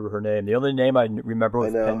remember her name. The only name I remember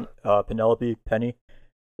was Penelope Penny.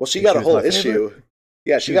 Well, she got a whole issue.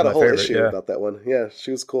 Yeah, she got a whole issue about that one. Yeah, she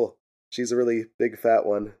was cool. She's a really big fat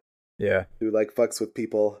one. Yeah. Who like fucks with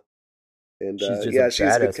people. And she's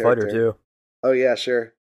she's a good fighter too. Oh yeah,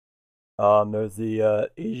 sure. There's the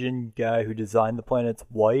Asian guy who designed the planet's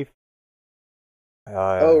wife.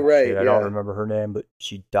 Oh right, I don't remember her name, but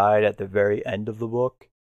she died at the very end of the book.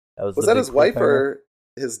 Was that his wife or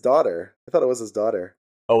his daughter? I thought it was his daughter.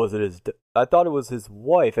 Oh, was it his? I thought it was his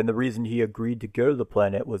wife, and the reason he agreed to go to the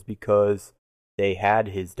planet was because they had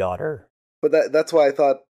his daughter. But that's why I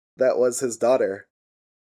thought that was his daughter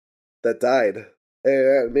that died.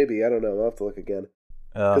 Maybe, I don't know. I'll have to look again.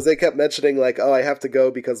 Because they kept mentioning, like, oh, I have to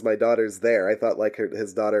go because my daughter's there. I thought, like,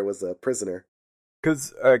 his daughter was a prisoner.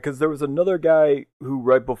 Because there was another guy who,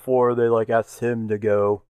 right before they, like, asked him to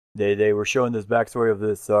go, they were showing this backstory of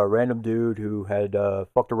this random dude who had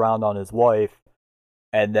fucked around on his wife,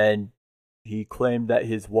 and then he claimed that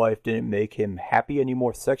his wife didn't make him happy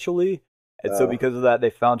anymore sexually, and so because of that,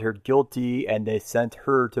 they found her guilty, and they sent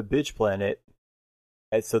her to Bitch Planet,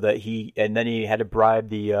 and so that then he had to bribe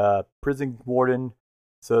the prison warden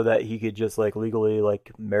so that he could just, like, legally,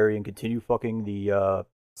 like, marry and continue fucking the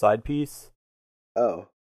side piece. Oh.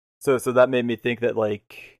 So that made me think that,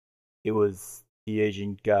 like, it was the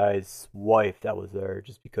Asian guy's wife that was there,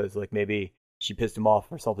 just because, like, maybe she pissed him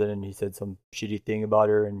off or something, and he said some shitty thing about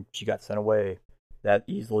her, and she got sent away that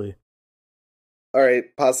easily. All right,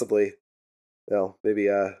 possibly. Well, maybe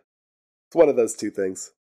it's one of those two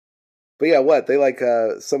things. But yeah, what? They like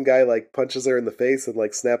some guy like punches her in the face and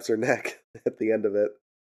like snaps her neck at the end of it.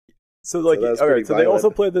 So like, all right. So they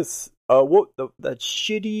also played this that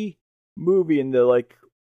shitty movie in the like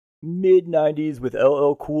mid '90s with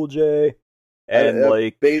LL Cool J And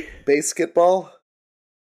like basketball,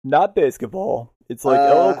 not basketball. It's like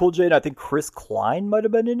LL Cool J and I think Chris Klein might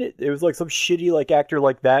have been in it. It was like some shitty like actor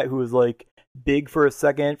like that who was like big for a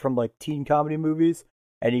second from like teen comedy movies,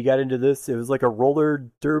 and he got into this. It was like a roller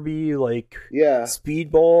derby, like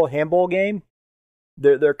speedball handball game.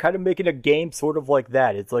 They're kind of making a game sort of like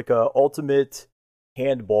that. It's like a ultimate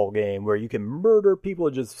handball game where you can murder people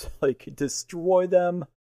and just like destroy them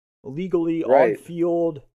legally on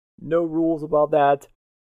field. No rules about that.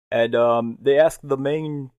 And they asked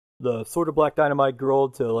the sort of Black Dynamite girl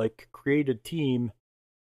to like create a team,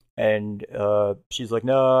 and she's like,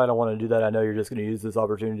 no, I don't want to do that. I know you're just going to use this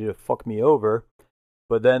opportunity to fuck me over.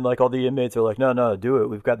 But then like all the inmates are like, no, do it.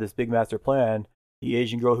 We've got this big master plan. The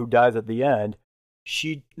Asian girl who dies at the end,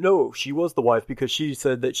 she was the wife because she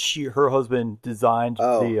said that her husband designed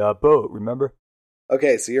the boat, remember?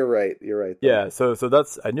 Okay, so you're right. Yeah, so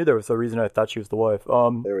that's, I knew there was a reason I thought she was the wife.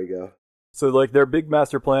 There we go. So like their big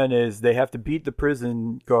master plan is they have to beat the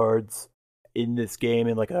prison guards in this game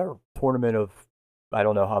in like a tournament of I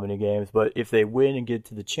don't know how many games, but if they win and get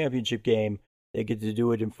to the championship game, they get to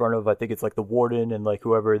do it in front of I think it's like the warden and like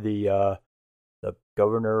whoever the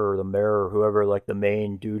governor or the mayor or whoever like the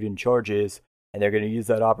main dude in charge is, and they're going to use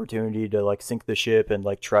that opportunity to like sink the ship and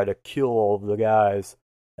like try to kill all of the guys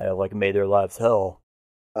that have like made their lives hell.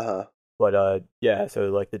 But yeah, so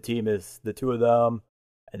like the team is the two of them.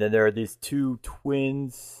 And then there are these two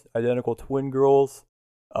twins, identical twin girls.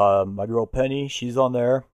 My girl Penny, she's on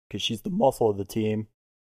there because she's the muscle of the team.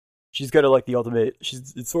 She's got like the ultimate.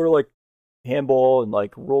 It's sort of like handball and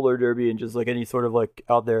like roller derby and just like any sort of like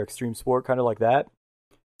out there extreme sport, kind of like that.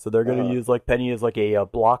 So they're gonna use like Penny as like a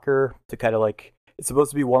blocker to kind of like it's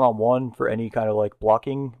supposed to be 1-on-1 for any kind of like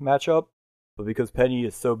blocking matchup. But because Penny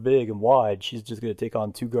is so big and wide, she's just gonna take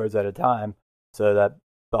on two guards at a time. So that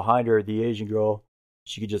behind her, the Asian girl,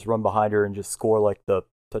 she could just run behind her and just score like the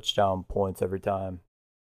touchdown points every time.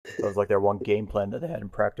 That was like their one game plan that they had in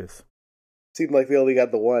practice. Seemed like they only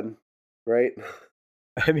got the one, right?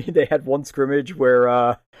 I mean, they had one scrimmage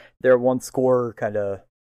where their one scorer kind of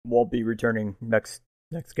won't be returning next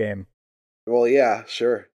game. Well, yeah,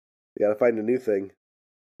 sure. You gotta find a new thing.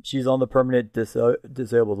 She's on the permanent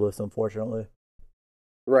disabled list, unfortunately.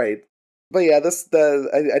 Right. But yeah,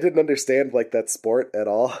 I didn't understand like that sport at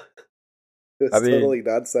all. It's totally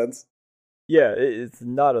nonsense. Yeah, it's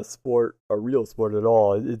not a real sport at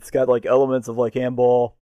all. It's got like elements of like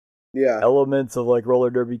handball. Yeah. Elements of like roller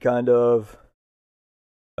derby kind of.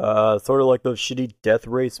 Sort of like those shitty death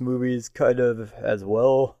race movies kind of as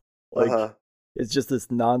well. Like it's just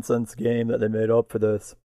this nonsense game that they made up for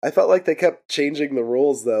this. I felt like they kept changing the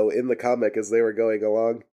rules though in the comic as they were going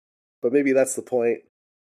along. But maybe that's the point.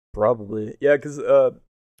 Probably. Yeah, because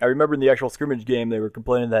I remember in the actual scrimmage game they were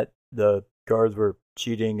complaining that the guards were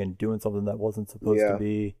cheating and doing something that wasn't supposed to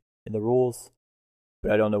be in the rules.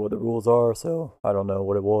 But I don't know what the rules are, so I don't know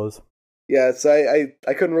what it was. Yeah, so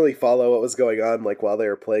I couldn't really follow what was going on like while they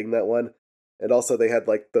were playing that one. And also they had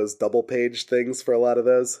like those double page things for a lot of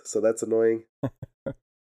those, so that's annoying.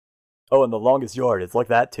 Oh, and the longest yard, it's like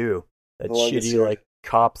that too. That shitty yard. Like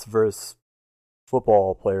cops versus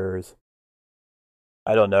football players.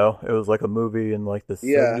 I don't know. It was like a movie in like the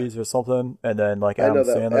 70s or something, and then like Adam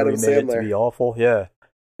Sandler remade it to be awful. Yeah.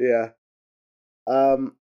 Yeah.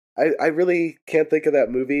 I really can't think of that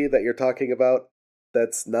movie that you're talking about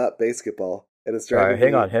that's not basketball, and it's driving me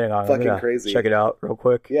hang on. Fucking crazy. Check it out real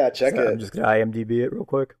quick. Yeah, check it. I'm just gonna IMDb it real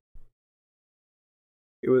quick.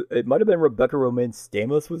 It might have been Rebecca Romaine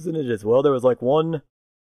Stamos was in it as well. There was like one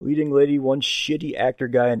leading lady, one shitty actor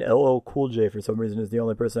guy, and LL Cool J for some reason is the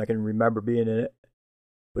only person I can remember being in it.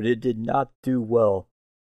 But it did not do well.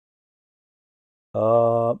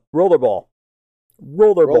 Rollerball.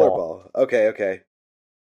 Okay.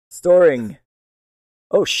 Starring,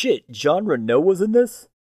 oh shit, Jean Reno was in this?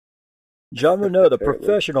 Jean Reno, The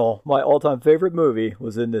Professional, my all-time favorite movie,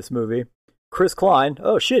 was in this movie. Chris Klein,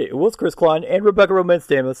 oh shit, it was Chris Klein, and Rebecca Romaine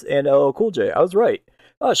Stamos, and LL Cool J. I was right.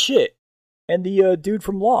 Oh shit. And the dude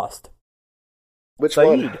from Lost. Which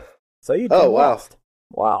one? Saeed from Lost.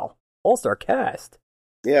 Wow. All-star cast.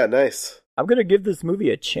 Yeah, nice. I'm gonna give this movie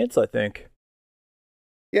a chance, I think.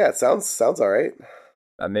 Yeah, it sounds alright.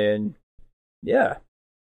 I mean, yeah.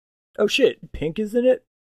 Oh shit, Pink is in it?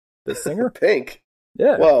 The singer? Pink?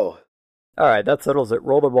 Yeah. Whoa. Alright, that settles it.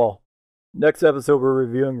 Rollerball. Next episode, we're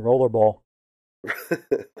reviewing Rollerball.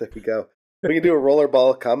 There we go. We can do a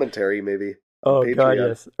Rollerball commentary, maybe. Oh, Patreon. God,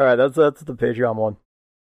 yes. Alright, that's the Patreon one.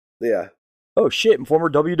 Yeah. Oh shit, former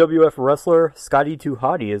WWF wrestler Scotty 2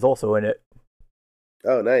 Hotty is also in it.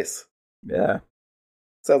 Oh, nice. Yeah.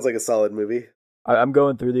 Sounds like a solid movie. I'm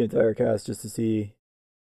going through the entire cast just to see.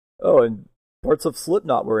 Oh, and Parts of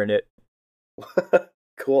Slipknot were in it.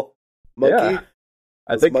 Cool. Monkey? Yeah.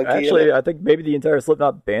 I think maybe the entire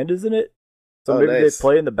Slipknot band is in it. So maybe nice. they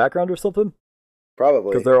play in the background or something.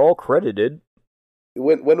 Probably. Because they're all credited.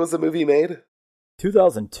 When was the movie made?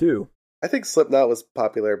 2002. I think Slipknot was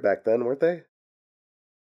popular back then, weren't they?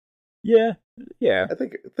 Yeah. I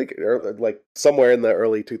think like somewhere in the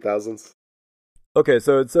early 2000s. Okay,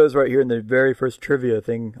 so it says right here in the very first trivia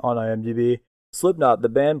thing on IMDb, Slipknot, the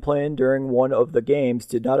band playing during one of the games,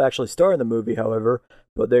 did not actually star in the movie, however,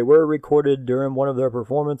 but they were recorded during one of their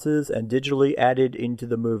performances and digitally added into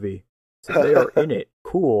the movie. So they are in it.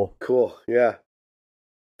 Cool. Cool, yeah.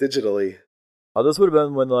 Digitally. Oh, this would have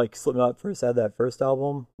been when like Slipknot first had that first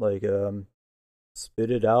album, like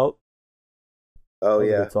Spit It Out. Oh, that was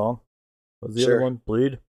yeah. a good song. What was the other one?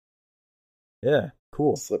 Bleed? Yeah,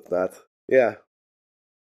 cool. Slipknot. Yeah.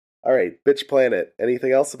 All right, Bitch Planet.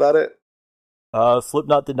 Anything else about it?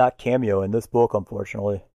 Slipknot did not cameo in this book,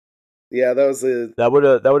 unfortunately. Yeah, that was that would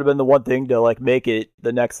have been the one thing to like make it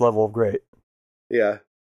the next level of great. Yeah,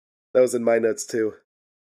 that was in my notes too.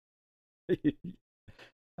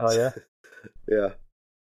 Oh yeah, yeah.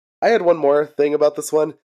 I had one more thing about this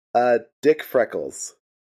one. Dick Freckles.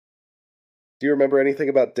 Do you remember anything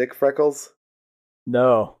about Dick Freckles?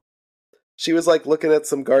 No. She was like looking at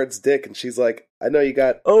some guard's dick, and she's like, "I know you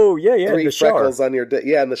got 3 freckles on your dick.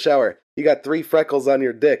 Yeah, in the shower, you got 3 freckles on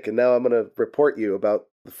your dick, and now I'm gonna report you about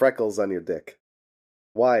the freckles on your dick."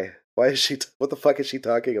 Why? Why is she? What the fuck is she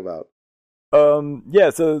talking about? Yeah.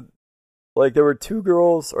 So, like, there were 2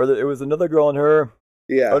 girls, or it was another girl and her.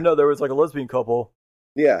 Yeah. Oh no, there was like a lesbian couple.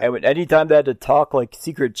 Yeah. And anytime they had to talk like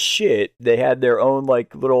secret shit, they had their own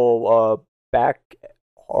like little back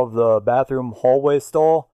of the bathroom hallway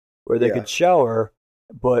stall where they could shower,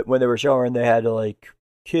 but when they were showering, they had to like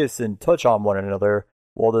kiss and touch on one another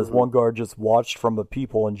while this one guard just watched from the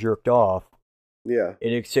peephole and jerked off. Yeah.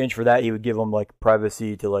 In exchange for that, he would give them like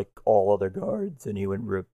privacy to like all other guards, and he wouldn't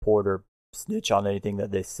report or snitch on anything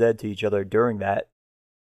that they said to each other during that.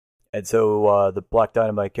 And so the Black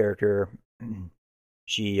Dynamite character,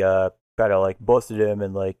 she kind of like busted him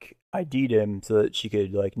and like ID'd him so that she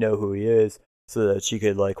could like know who he is, so that she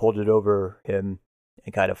could like hold it over him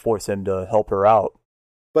and kind of force him to help her out.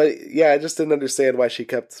 But yeah, I just didn't understand why she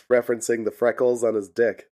kept referencing the freckles on his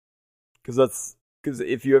dick. Because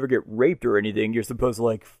if you ever get raped or anything, you're supposed to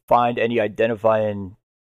like find any identifying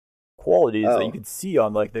qualities that you can see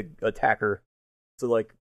on like the attacker. So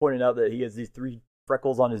like pointing out that he has these 3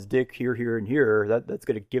 freckles on his dick here, here, and here, that's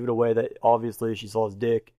going to give it away that obviously she saw his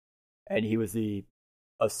dick and he was the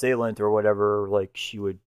assailant or whatever like she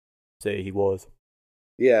would say he was.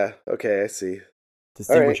 Yeah, okay, I see.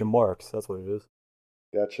 Distinguishing marks, that's what it is.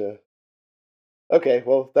 Gotcha. Okay,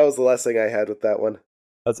 well, that was the last thing I had with that one.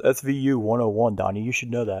 That's SVU 101, Donnie. You should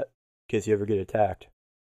know that in case you ever get attacked.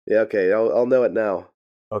 Yeah, okay, I'll know it now.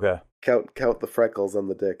 Okay. Count the freckles on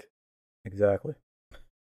the dick. Exactly.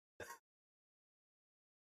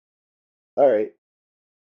 All right.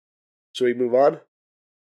 Should we move on?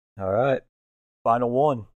 All right. Final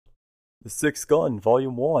one. The Sixth Gun,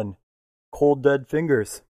 Volume 1. Cold Dead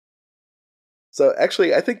Fingers. So,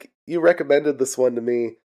 actually, I think you recommended this one to me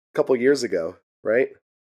a couple years ago, right?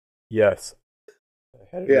 Yes.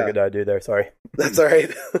 I had a good idea there, sorry. That's all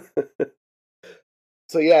right.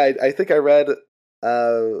 So, yeah, I think I read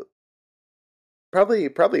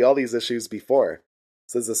probably all these issues before.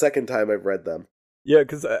 So, it's the second time I've read them. Yeah,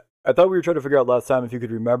 because I thought we were trying to figure out last time if you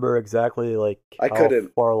could remember exactly, like, how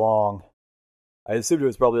far along. I assumed it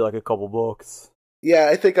was probably, like, a couple books. Yeah,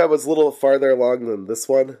 I think I was a little farther along than this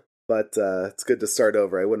one, but it's good to start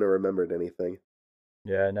over. I wouldn't have remembered anything.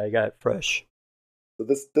 Yeah, now you got it fresh. So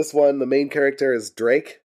this one, the main character is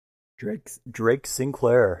Drake. Drake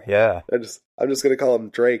Sinclair, yeah. I'm just gonna call him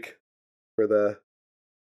Drake for the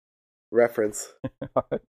reference.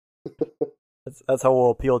 That's how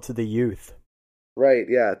we'll appeal to the youth. Right,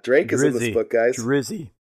 yeah. Drake is in this book, guys.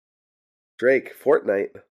 Drizzy. Drake,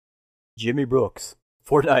 Fortnite. Jimmy Brooks.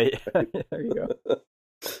 Fortnite. There you go.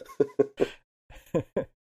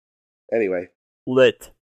 Anyway.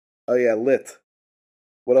 Lit. Oh yeah, lit.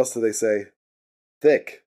 What else do they say?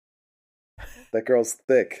 Thick. That girl's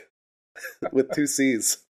thick. With 2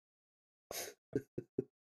 C's.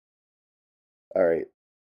 Alright.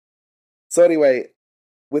 So anyway,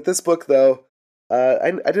 with this book though,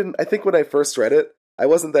 I think when I first read it, I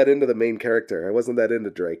wasn't that into the main character. I wasn't that into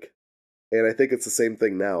Drake. And I think it's the same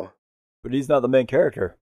thing now. But he's not the main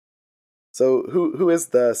character. So who is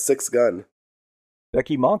the Sixth Gun?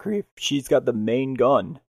 Becky Moncrief. She's got the main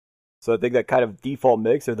gun. So I think that kind of default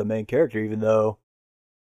makes her the main character, even though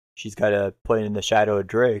she's kind of playing in the shadow of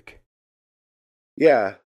Drake.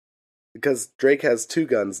 Yeah. because Drake has 2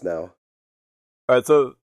 guns now.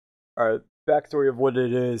 All right, backstory of what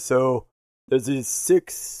it is. So there's these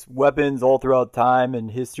 6 weapons all throughout time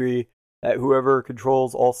and history that whoever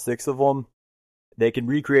controls all 6 of them, they can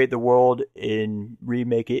recreate the world and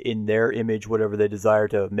remake it in their image, whatever they desire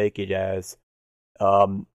to make it as.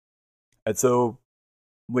 And so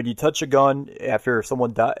when you touch a gun after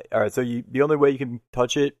someone dies, all right, so the only way you can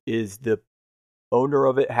touch it is the owner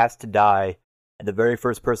of it has to die, and the very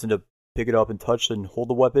first person to pick it up and touch and hold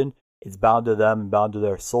the weapon is bound to them and bound to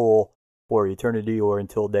their soul for eternity or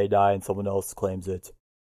until they die and someone else claims it.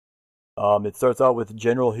 It starts out with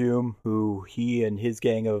General Hume, who he and his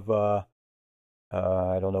gang of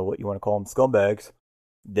I don't know what you want to call them, scumbags.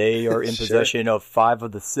 They are in Sure. possession of 5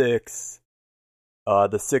 of the 6.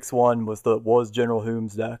 The 6th one was General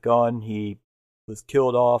Hume's gun. He was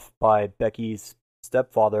killed off by Becky's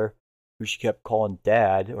stepfather, who she kept calling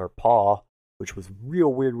Dad or Pa, which was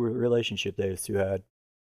real weird relationship they two had.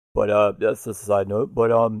 But that's just a side note.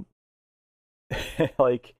 But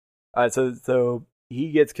like, alright, so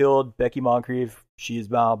he gets killed. Becky Moncrief, she's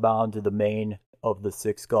bound to the main of the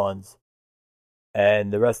 6 guns,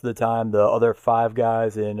 and the rest of the time, the other 5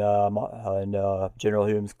 guys in General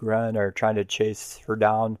Hume's gun are trying to chase her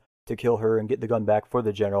down to kill her and get the gun back for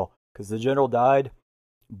the general, because the general died,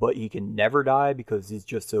 but he can never die because he's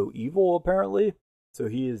just so evil apparently. So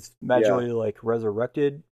he is magically like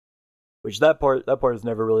resurrected, which that part is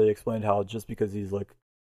never really explained, how just because he's like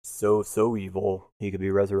so evil he could be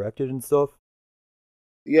resurrected and stuff.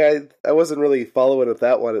 Yeah, I wasn't really following with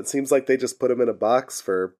that one. It seems like they just put him in a box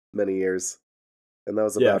for many years, and that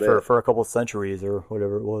was about it. For a couple centuries or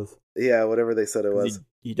whatever it was. Yeah, whatever they said it was.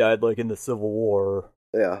 He died like in the Civil War.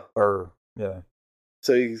 Yeah. Yeah.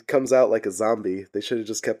 So he comes out like a zombie. They should have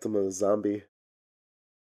just kept him a zombie,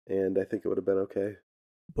 and I think it would have been okay.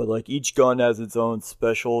 But like each gun has its own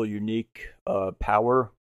special, unique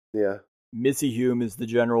power. Yeah. Missy Hume is the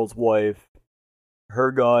general's wife.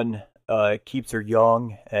 Her gun keeps her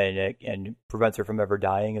young and prevents her from ever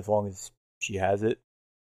dying as long as she has it.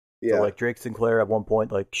 Yeah. So like Drake Sinclair at one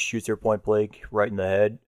point like shoots her point blank right in the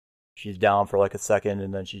head. She's down for like a second,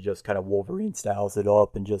 and then she just kind of Wolverine styles it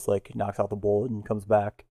up and just like knocks out the bullet and comes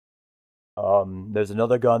back. There's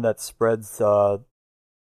another gun that spreads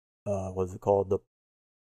what's it called? The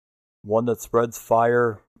one that spreads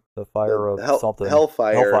fire, the fire of something.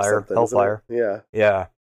 Hellfire. Yeah.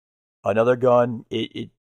 Another gun,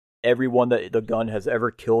 everyone that the gun has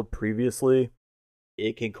ever killed previously,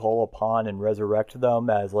 it can call upon and resurrect them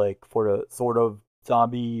as like for a sort of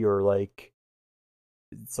zombie, or like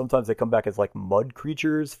sometimes they come back as like mud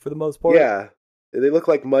creatures for the most part. Yeah. They look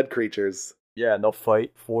like mud creatures. Yeah, and they'll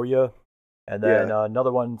fight for you. And then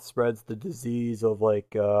another one spreads the disease of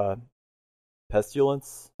like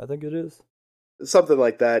pestilence, I think it is. Something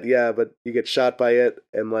like that, yeah, but you get shot by it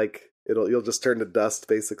and like you'll just turn to dust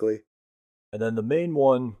basically. And then the main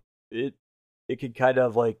one, it could kind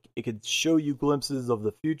of like, it could show you glimpses of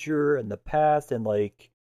the future and the past, and like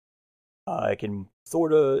it can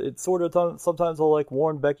sometimes will like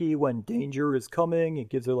warn Becky when danger is coming. It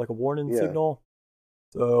gives her like a warning signal.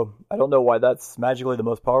 So I don't know why that's magically the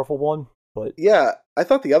most powerful one, but yeah, I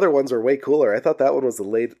thought the other ones were way cooler. I thought that one was the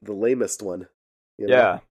lamest one. You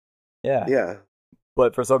know? Yeah.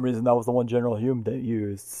 But for some reason, that was the one General Hume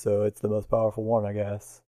used, so it's the most powerful one, I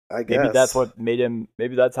guess. I guess. Maybe that's what made him.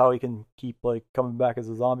 Maybe that's how he can keep like coming back as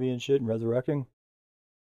a zombie and shit and resurrecting.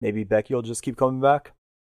 Maybe Becky will just keep coming back.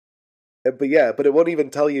 But it won't even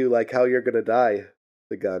tell you like how you're gonna die.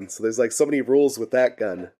 The gun. So there's like so many rules with that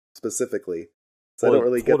gun specifically. So I don't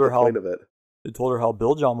really get the point of it. It told her how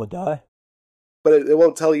Bill John would die. But it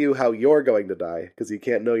won't tell you how you're going to die because you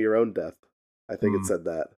can't know your own death. I think it said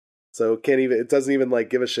that. So it doesn't even like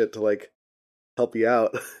give a shit to like help you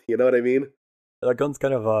out. You know what I mean? That gun's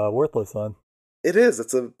kind of worthless, son. It is.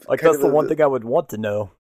 It's a like that's the one thing I would want to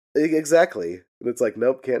know. Exactly. And it's like,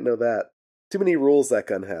 nope, can't know that. Too many rules that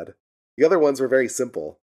gun had. The other ones were very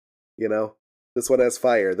simple. You know, this one has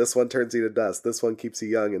fire. This one turns you to dust. This one keeps you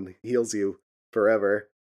young and heals you forever.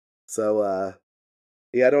 So, I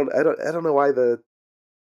don't know why the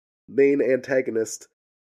main antagonist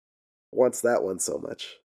wants that one so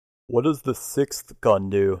much. What does the 6th gun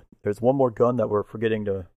do? There's one more gun that we're forgetting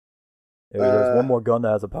to. There's one more gun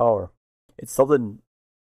that has a power. It's something.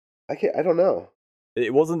 I don't know.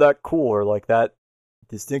 It wasn't that cool or like that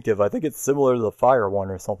distinctive. I think it's similar to the fire one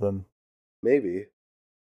or something. Maybe.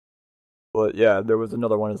 But yeah, there was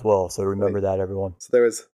another one as well. So remember that, everyone. So there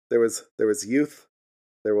was youth.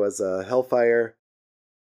 There was hellfire,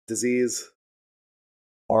 disease,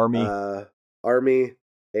 army,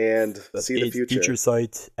 and see the future. Future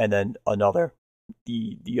sight, and then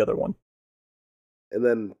the other one. And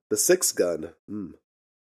then the six gun.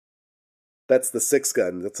 That's the six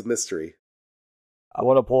gun. That's a mystery. I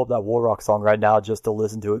want to pull up that War Rock song right now just to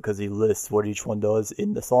listen to it because he lists what each one does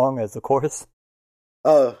in the song as the chorus.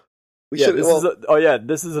 This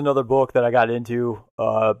is another book that I got into.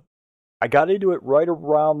 I got into it right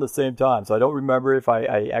around the same time, so I don't remember if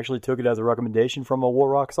I actually took it as a recommendation from a War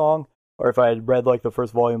Rock song or if I had read like the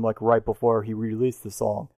first volume like right before he released the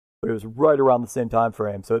song. But it was right around the same time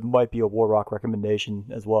frame, so it might be a War Rock recommendation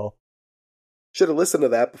as well. Should have listened to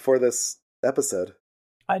that before this episode.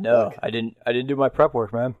 I know. Look. I didn't do my prep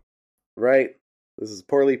work, man. Right. This is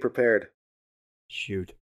poorly prepared.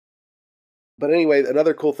 Shoot. But anyway,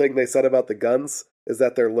 another cool thing they said about the guns is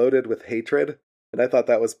that they're loaded with hatred, and I thought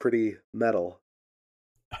that was pretty metal.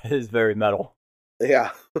 It is very metal.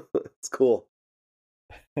 Yeah. It's cool.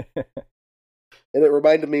 And it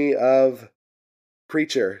reminded me of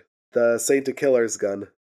Preacher, the Saint of Killers gun.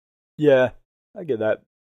 Yeah, I get that.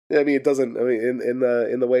 I mean, it doesn't. I mean,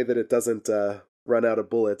 in the way that it doesn't run out of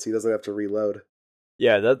bullets, he doesn't have to reload.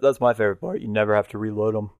 Yeah, that's my favorite part. You never have to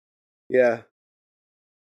reload them. Yeah,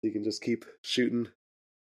 you can just keep shooting.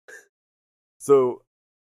 So,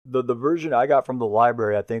 the version I got from the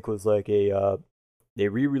library, I think, was like they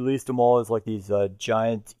re-released them all as like these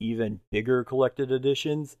giant, even bigger collected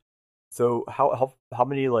editions. So how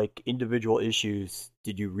many like individual issues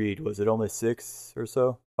did you read? Was it only 6 or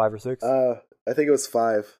so? 5 or 6? I think it was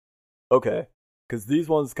 5. Okay. Because these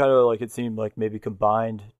ones kind of like, it seemed like maybe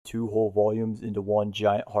combined 2 whole volumes into one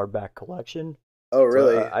giant hardback collection. Oh,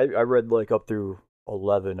 really? So, I read like up through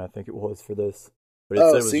 11, I think it was for this. But it said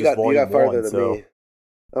it was you got farther than me.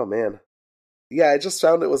 Oh, man. Yeah, I just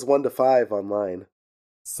found it was 1 to 5 online.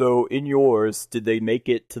 So in yours, did they make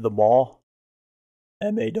it to the mall?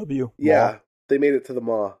 MAW? Yeah, they made it to the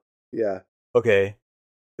mall. Yeah. Okay.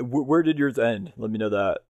 Where did yours end? Let me know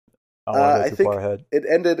that. I don't want to go too far ahead. It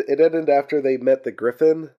ended after they met the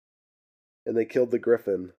Griffin, and they killed the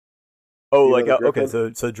Griffin. Oh, like okay,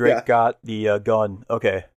 so Drake got the gun.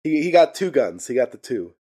 Okay. He got 2 guns. He got the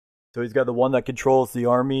 2. So he's got the one that controls the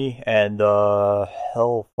army and the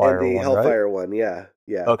Hellfire one, Hellfire one, yeah.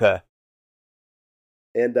 Okay.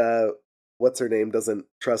 And what's her name doesn't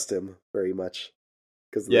trust him very much.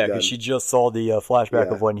 Because she just saw the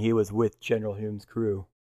flashback of when he was with General Hume's crew.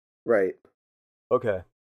 Right. Okay.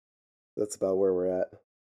 That's about where we're at.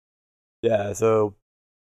 Yeah, so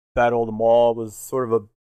Battle of the Mall was sort of a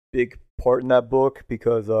big part in that book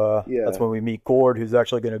because that's when we meet Gord, who's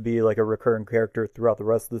actually going to be like a recurring character throughout the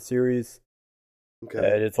rest of the series. Okay.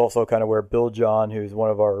 And it's also kind of where Bill John, who's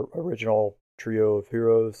one of our original trio of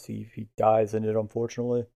heroes, he dies in it,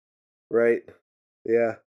 unfortunately. Right.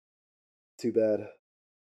 Yeah. Too bad.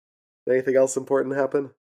 Anything else important happen?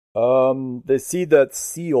 They see that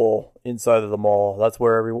seal inside of the mall. That's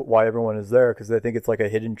why everyone is there, because they think it's like a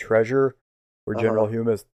hidden treasure where General Hume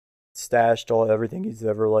has stashed everything he's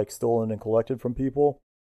ever like stolen and collected from people.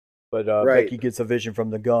 But Becky gets a vision from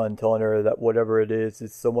the gun telling her that whatever it is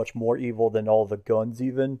so much more evil than all the guns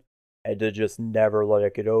even, and to just never let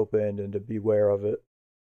it get opened and to beware of it.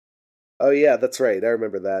 Oh yeah, that's right. I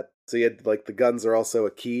remember that. So you had like the guns are also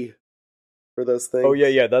a key for those things. Oh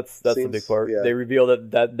yeah, that's the big part. Yeah. They reveal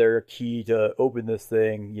that they're a key to open this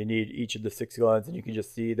thing. You need each of the 6 guns, and you can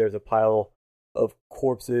just see there's a pile of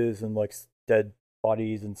corpses and like dead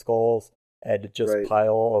bodies and skulls, and just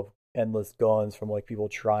pile of endless guns from like people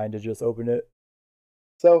trying to just open it.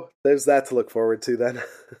 So there's that to look forward to then.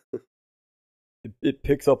 It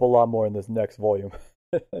picks up a lot more in this next volume.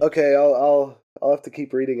 Okay, I'll have to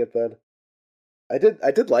keep reading it then. I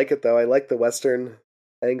did like it though. I like the Western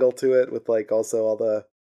angle to it with like also all the,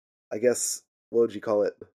 I guess, what would you call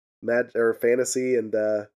it, fantasy, and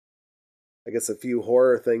I guess a few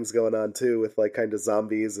horror things going on too with like kind of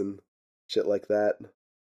zombies and shit like that.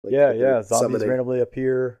 Like, zombies summoning. Randomly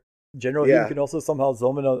appear. General Hume can also somehow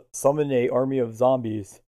summon a army of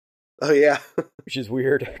zombies. Oh yeah. Which is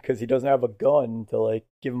weird because he doesn't have a gun to like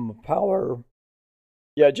give him a power.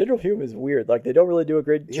 Yeah, General Hume is weird. Like they don't really do a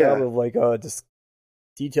great job of like just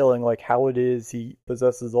detailing like how it is he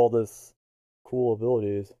possesses all this cool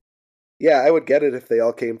abilities. Yeah, I would get it if they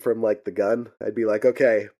all came from like the gun. I'd be like,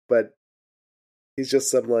 okay, but he's just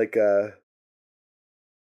some like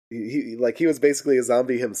he was basically a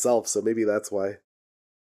zombie himself, so maybe that's why.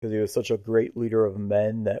 Because he was such a great leader of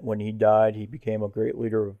men that when he died, he became a great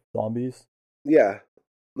leader of zombies. Yeah,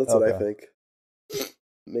 that's what I think.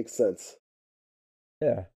 Makes sense.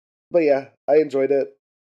 Yeah. But yeah, I enjoyed it.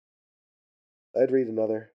 I'd read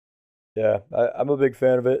another. Yeah, I'm a big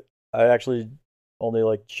fan of it. I actually only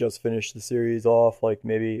like just finished the series off like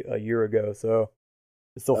maybe a year ago, so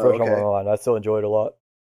it's still fresh on my mind. I still enjoy it a lot.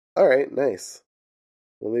 All right, nice.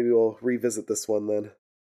 Well, maybe we'll revisit this one then.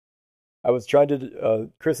 I was trying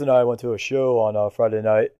to. Chris and I went to a show on Friday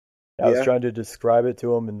night. I was Yeah. trying to describe it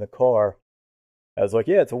to him in the car. I was like,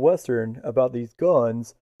 "Yeah, it's a western about these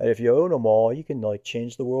guns, and if you own them all, you can like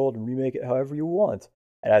change the world and remake it however you want."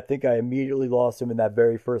 And I think I immediately lost him in that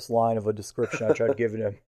very first line of a description I tried giving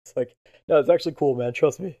him. It's like, no, it's actually cool, man.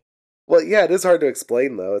 Trust me. Well, yeah, it is hard to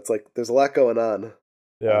explain though. It's like there's a lot going on.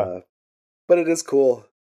 Yeah. But it is cool.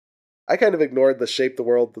 I kind of ignored the shape the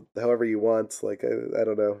world however you want. Like I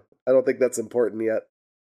don't know. I don't think that's important yet.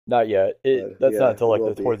 Not yet. That's not until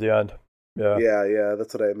like towards the end. Yeah. Yeah,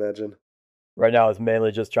 that's what I imagine. Right now, it's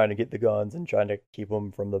mainly just trying to get the guns and trying to keep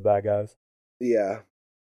them from the bad guys. Yeah.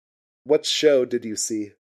 What show did you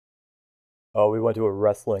see? Oh, we went to a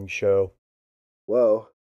wrestling show. Whoa.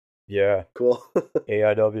 Yeah. Cool.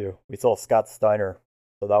 AIW. We saw Scott Steiner,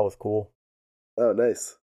 so that was cool. Oh,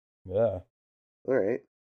 nice. Yeah. All right.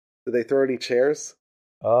 Did they throw any chairs?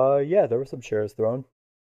 Yeah, there were some chairs thrown.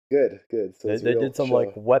 Good. So they did some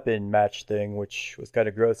like weapon match thing, which was kind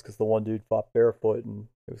of gross because the one dude fought barefoot and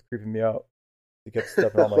it was creeping me out. He kept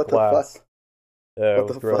stepping on my what glass. The fuck? Yeah, what it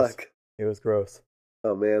was the gross. Fuck? It was gross.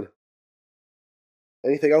 Oh man.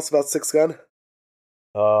 Anything else about Six Gun?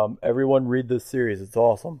 Everyone read this series. It's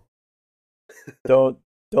awesome. Don't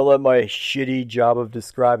let my shitty job of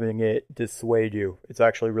describing it dissuade you. It's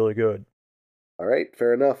actually really good. All right,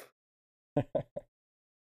 fair enough.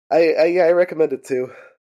 I recommend it too.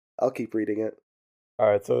 I'll keep reading it. All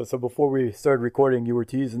right, so before we started recording, you were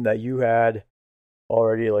teasing that you had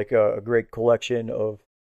already like a great collection of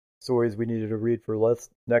stories we needed to read for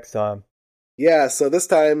next time. Yeah, so this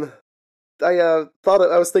time I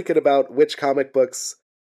was thinking about which comic books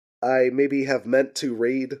I maybe have meant to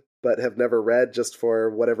read but have never read just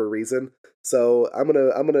for whatever reason. So I'm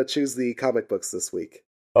gonna choose the comic books this week.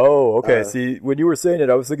 Oh, okay. See, when you were saying it,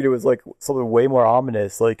 I was thinking it was like something way more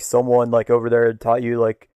ominous. Like someone like over there had taught you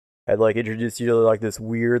had introduced you to like this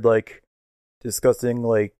weird disgusting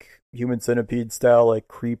human centipede style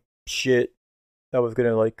creep shit that was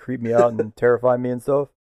gonna creep me out and terrify me and stuff.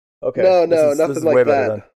 Okay. No, nothing like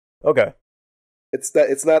that. Okay.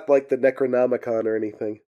 It's not like the Necronomicon or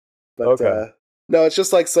anything. But okay. No, it's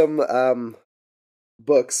just like some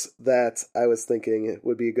books that I was thinking it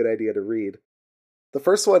would be a good idea to read. The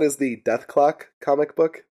first one is the Death Clock comic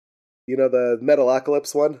book. You know, the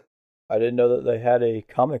Metalocalypse one? I didn't know that they had a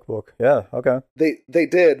comic book. Yeah, okay. They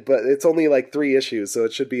did, but it's only 3 issues, so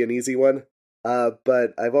it should be an easy one.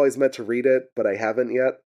 But I've always meant to read it, but I haven't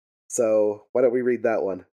yet. So why don't we read that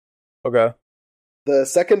one? Okay. The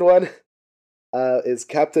second one is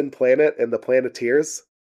Captain Planet and the Planeteers.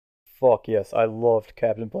 Fuck yes, I loved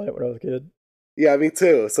Captain Planet when I was a kid. Yeah, me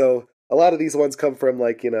too. So a lot of these ones come from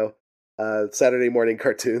Saturday morning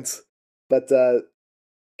cartoons. But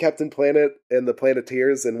Captain Planet and the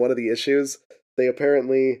Planeteers, in one of the issues, they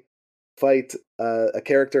apparently fight a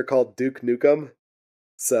character called Duke Nukem.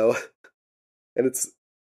 So, and it's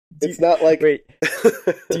not like... Wait,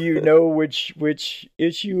 do you know which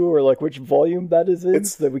issue or which volume that is in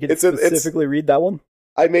so that we can specifically read that one?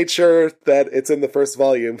 I made sure that it's in the first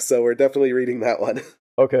volume, so we're definitely reading that one.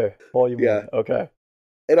 Okay, volume 1. Okay.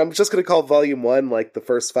 And I'm just going to call volume 1 the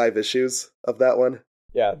first 5 issues of that one.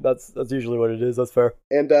 Yeah, that's usually what it is. That's fair.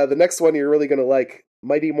 And the next one you're really going to like,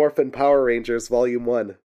 Mighty Morphin Power Rangers volume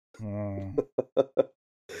 1.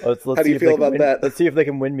 Let's How do you feel about that? Let's see if they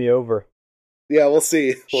can win me over. Yeah, we'll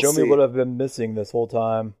see. Show me what I've been missing this whole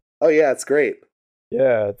time. Oh yeah, it's great.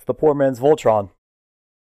 Yeah, it's the poor man's Voltron.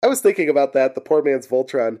 I was thinking about that, the poor man's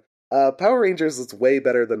Voltron. Power Rangers is way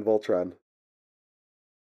better than Voltron.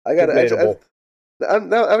 I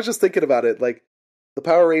was just thinking about it. The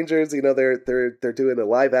Power Rangers, they're doing the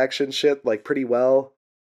live action shit pretty well.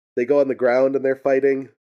 They go on the ground and they're fighting.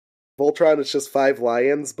 Voltron is just 5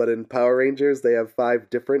 lions, but in Power Rangers they have 5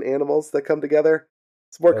 different animals that come together.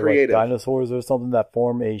 It's more creative. Dinosaurs or something that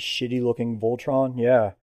form a shitty looking Voltron.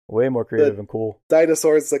 Yeah, way more creative and cool.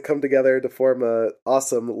 Dinosaurs that come together to form a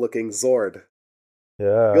awesome looking Zord.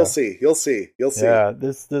 Yeah, you'll see. Yeah,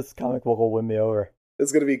 this comic book will win me over.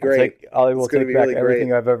 It's gonna be great. I will take back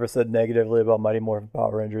everything I've ever said negatively about Mighty Morphin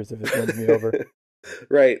Power Rangers if it wins me over.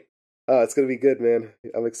 Right. Oh, it's gonna be good, man.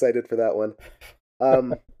 I'm excited for that one.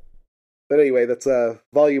 But anyway, that's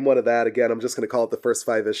volume 1 of that. Again, I'm just gonna call it the first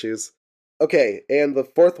 5 issues. Okay, and the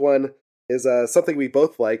fourth one is something we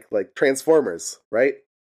both like Transformers, right?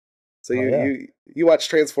 So you watched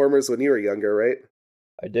Transformers when you were younger, right?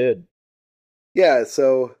 I did. Yeah.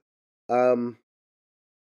 So,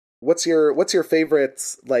 what's your favorite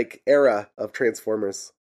era of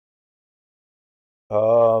Transformers?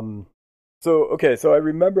 So I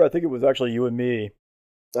remember. I think it was actually you and me.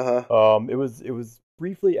 Uh-huh. It was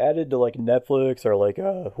briefly added to like Netflix or like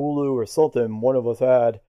Hulu or something. One of us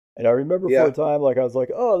had, and I remember for a time, like I was like,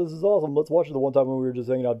 "Oh, this is awesome! Let's watch it." The one time when we were just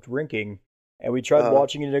hanging out drinking, and we tried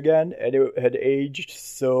watching it again, and it had aged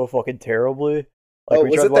so fucking terribly. Like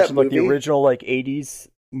we tried watching like the original like '80s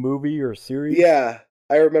movie or series. Yeah,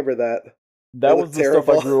 I remember that. That was the stuff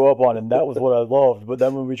I grew up on, and that was what I loved. But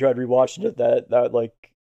then when we tried rewatching it, that like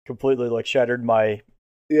completely like shattered my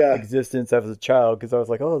existence as a child, because I was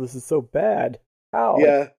like, "Oh, this is so bad." How?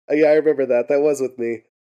 Yeah, I remember that. That was with me.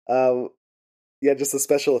 Yeah, just the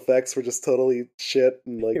special effects were just totally shit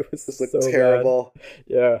and like it was just so terrible. Bad.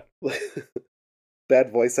 Yeah,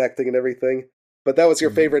 bad voice acting and everything. But that was your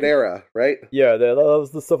favorite era, right? Yeah, that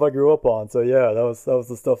was the stuff I grew up on. So yeah, that was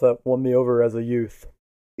the stuff that won me over as a youth.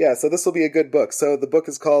 Yeah, so this will be a good book. So the book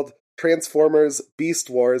is called Transformers Beast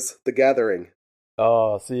Wars: The Gathering.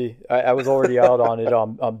 Oh, see, I was already out on it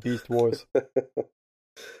on Beast Wars.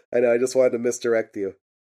 I know, I just wanted to misdirect you.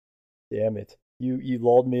 Damn it. You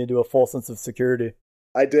lulled me into a false sense of security.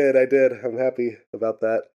 I did. I'm happy about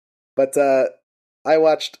that. But I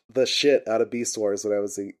watched the shit out of Beast Wars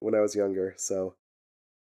when I was younger, so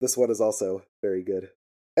this one is also very good.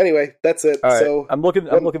 Anyway, that's it. Right. So I'm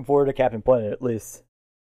looking forward to Captain Planet at least.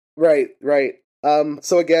 Right.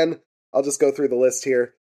 So again, I'll just go through the list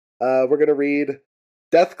here. We're gonna read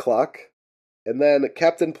Death Clock, and then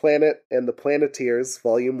Captain Planet and the Planeteers,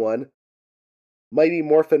 Volume 1, Mighty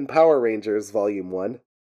Morphin Power Rangers, Volume 1,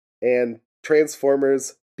 and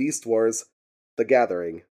Transformers Beast Wars: The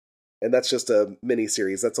Gathering. And that's just a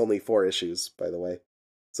mini-series. That's only 4 issues, by the way.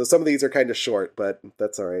 So some of these are kind of short, but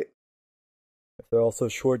that's alright. If they're also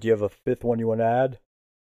short, do you have a 5th one you want to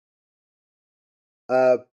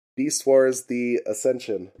add? Beast Wars: The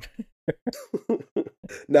Ascension.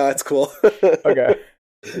 No, it's cool. Okay.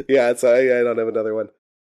 Yeah, I don't have another one.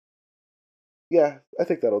 Yeah, I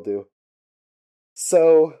think that'll do.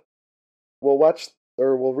 So we'll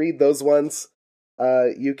read those ones.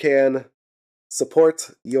 You can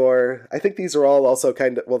support your. I think these are all also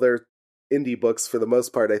they're indie books for the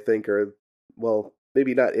most part. I think, or well,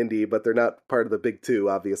 maybe not indie, but they're not part of the big 2,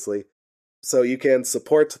 obviously. So you can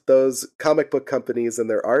support those comic book companies and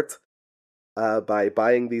their art by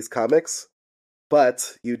buying these comics,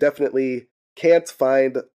 but you definitely can't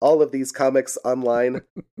find all of these comics online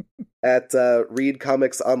at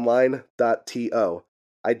readcomicsonline.to.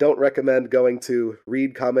 I don't recommend going to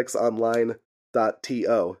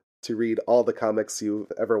readcomicsonline.to to read all the comics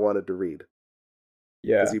you've ever wanted to read.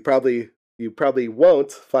 Yeah. Because you probably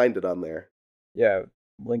won't find it on there. Yeah,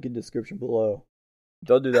 link in description below.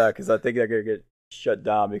 Don't do that, because I think they're going to get shut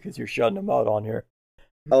down because you're shutting them out on here.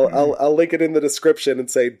 I'll link it in the description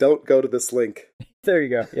and say, don't go to this link. There you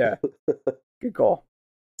go, yeah. Good call.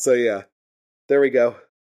 So yeah, there we go.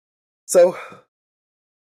 So,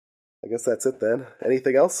 I guess that's it then.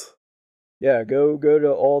 Anything else? Yeah, go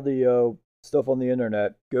to all the stuff on the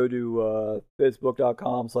internet. Go to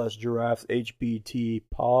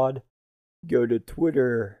facebook.com/giraffeshbtpod. Go to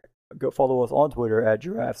Twitter. Go follow us on Twitter at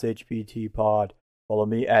giraffeshbtpod. Follow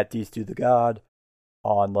me at DStuTheGod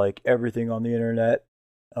on like everything on the internet.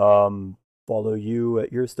 Follow you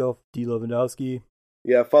at your stuff, D Lewandowski.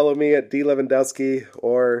 Yeah, follow me at D Lewandowski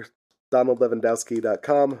or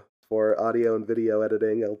DonaldLewandowski.com for audio and video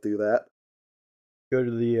editing. I'll do that. Go to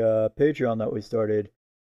the Patreon that we started,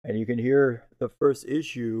 and you can hear the first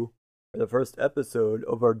issue, or the first episode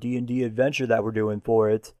of our D&D adventure that we're doing for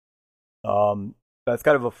it. That's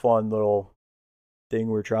kind of a fun little thing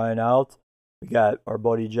we're trying out. We got our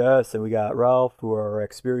buddy Jess and we got Ralph, who are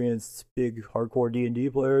experienced big hardcore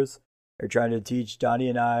D&D players. They're trying to teach Donnie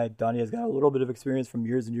and I. Donnie has got a little bit of experience from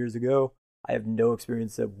years and years ago. I have no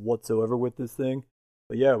experience whatsoever with this thing.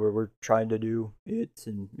 But yeah, we're trying to do it,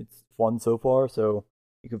 and it's fun so far. So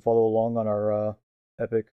you can follow along on our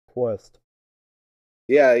epic quest.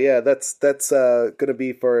 Yeah, that's gonna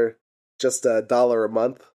be for just $1 a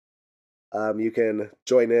month. You can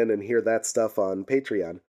join in and hear that stuff on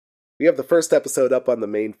Patreon. We have the first episode up on the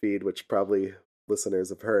main feed, which probably listeners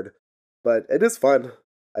have heard. But it is fun.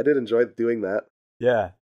 I did enjoy doing that.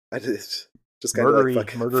 Yeah. I just kind of like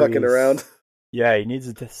fucking around. Yeah, he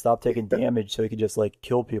needs to stop taking damage so he can just like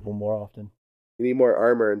kill people more often. You need more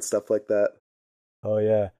armor and stuff like that. Oh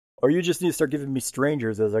yeah. Or you just need to start giving me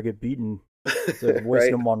strangers as I get beaten. Instead of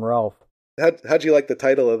wasting them on Ralph. How'd you like the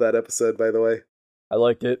title of that episode, by the way? I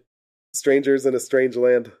liked it. Strangers in a Strange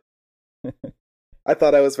Land. I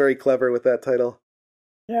thought I was very clever with that title.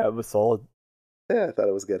 Yeah, it was solid. Yeah, I thought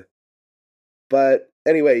it was good. But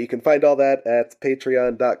anyway, you can find all that at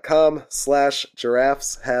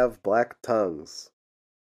patreon.com/giraffeshave-black-tongues.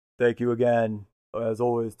 Thank you again, as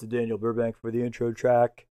always, to Daniel Burbank for the intro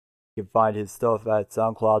track. can find his stuff at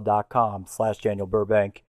soundcloud.com/Daniel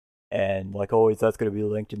Burbank. And like always, that's going to be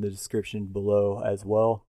linked in the description below as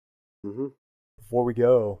well. Mm-hmm. Before we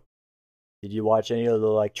go, did you watch any of the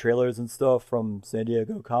like trailers and stuff from San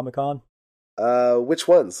Diego Comic-Con? Which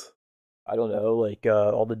ones? I don't know, like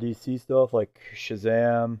all the DC stuff, like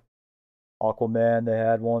Shazam, Aquaman. They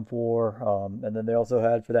had one for, and then they also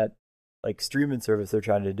had for that like streaming service they're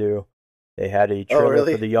trying to do. They had a trailer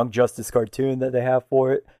for the Young Justice cartoon that they have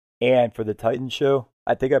for it, and for the Titans show.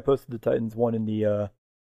 I think I posted the Titans one in the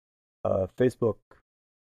Facebook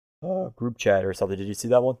group chat or something. Did you see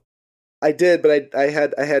that one? I did, but I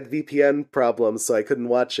had VPN problems, so I couldn't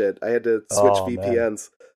watch it. I had to switch VPNs. Man.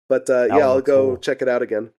 But I'll go check it out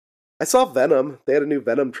again. I saw Venom. They had a new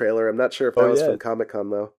Venom trailer. I'm not sure if that was from Comic-Con,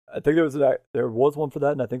 though. I think there was one for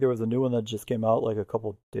that, and I think there was a new one that just came out like a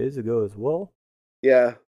couple days ago as well.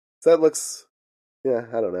 Yeah. So that looks... Yeah,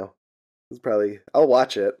 I don't know. I'll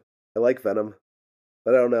watch it. I like Venom.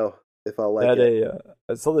 But I don't know if I'll like it.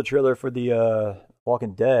 I saw the trailer for the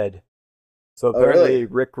Walking Dead. So apparently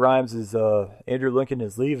Rick Grimes is... Andrew Lincoln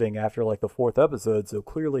is leaving after like the 4th episode, so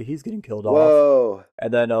clearly he's getting killed off.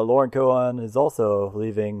 And then Lauren Cohan is also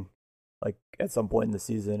leaving... like at some point in the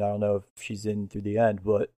season. I don't know if she's in through the end,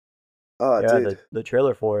 but the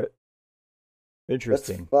trailer for it,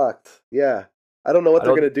 interesting. That's fucked. Yeah, I don't know what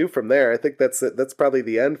they're gonna do from there. I think that's probably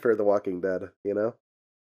the end for The Walking Dead. You know,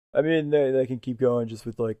 I mean they can keep going just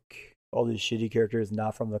with like all these shitty characters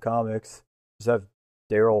not from the comics. Just have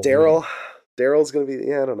Daryl. Daryl's gonna be.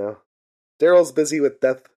 Yeah, I don't know. Daryl's busy with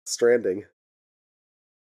Death Stranding.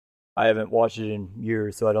 I haven't watched it in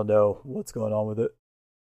years, so I don't know what's going on with it.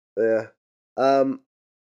 Yeah.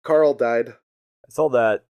 Carl died. I saw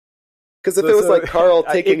that. Because if it was like Carl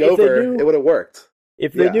taking over, it would have worked.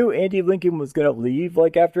 If they knew Andy Lincoln was going to leave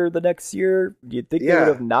like after the next year, do you think they would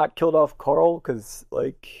have not killed off Carl? Because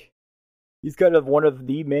like he's kind of one of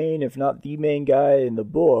the main, if not the main guy in the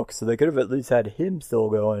book, so they could have at least had him still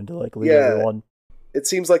going to like lead everyone. It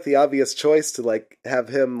seems like the obvious choice to like have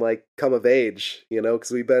him like come of age, you know,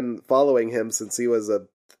 because we've been following him since he was a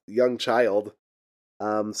young child.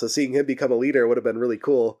 So seeing him become a leader would have been really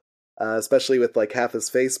cool, especially with like half his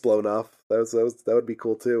face blown off. That would be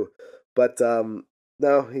cool too. But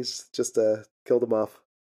no, he's just killed him off.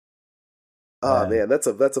 Oh man, that's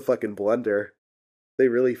a fucking blunder. They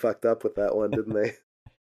really fucked up with that one, didn't they?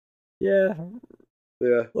 Yeah.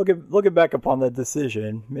 Yeah. Looking back upon that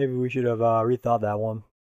decision, maybe we should have rethought that one.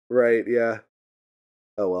 Right. Yeah.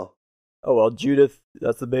 Oh well. Judith,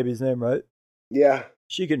 that's the baby's name, right? Yeah.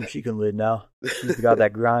 She can lead now. She's got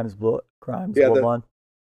that Grimes bloodline.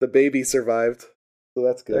 The baby survived, so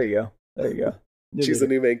that's good. There you go. She's a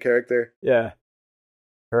new main character. Yeah.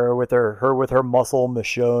 Her with her muscle,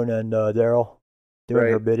 Michonne and Daryl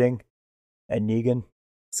doing her bidding, and Negan.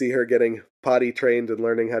 See her getting potty trained and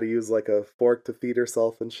learning how to use like a fork to feed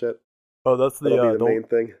herself and shit. Oh, that's the main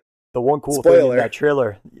thing. The one cool thing in that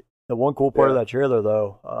trailer. The one cool part of that trailer,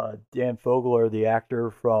 though, Dan Fogler, the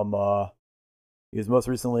actor from. He was most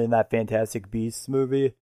recently in that Fantastic Beasts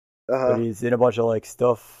movie, but he's in a bunch of like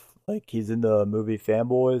stuff. Like he's in the movie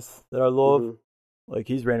Fanboys that I love. Mm-hmm. Like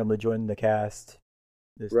he's randomly joining the cast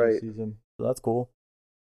this new season, so that's cool.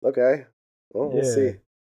 Okay, well, we'll see.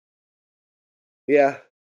 Yeah,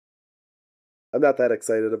 I'm not that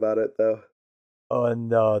excited about it though. Oh,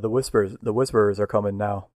 and the Whisperers are coming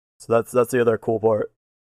now, so that's the other cool part.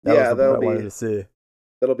 That was I wanted to see.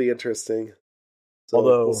 That'll be interesting. So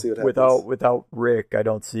although we'll see what without Rick, I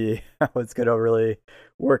don't see how it's gonna really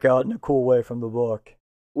work out in a cool way from the book.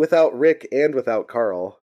 Without Rick and without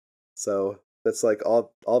Carl, so that's like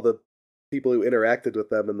all the people who interacted with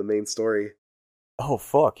them in the main story. Oh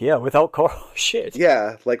fuck yeah! Without Carl, shit.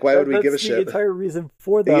 Yeah, like why would we give a shit? That's the entire reason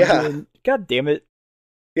for that. Yeah. God damn it.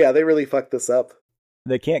 Yeah, they really fucked this up.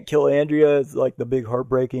 They can't kill Andrea. It's like the big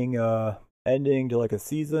heartbreaking ending to like a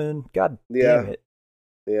season. God damn it.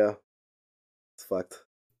 Yeah. It's fucked.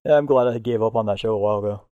 Yeah, I'm glad I gave up on that show a while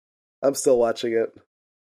ago. I'm still watching it.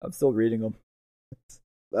 I'm still reading them.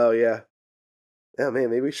 Oh, yeah. Yeah, man,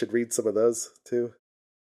 maybe we should read some of those, too.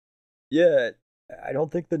 Yeah, I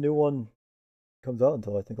don't think the new one comes out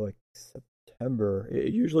until I think like September.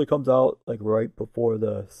 It usually comes out like right before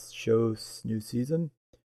the show's new season.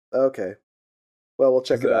 Okay. Well, we'll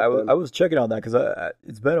check it out. I was checking on that because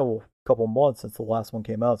it's been a couple months since the last one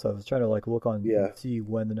came out, so I was trying to like look on and see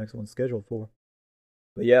when the next one's scheduled for.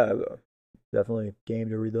 But yeah, definitely game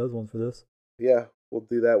to read those ones for this. Yeah, we'll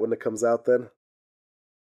do that when it comes out then.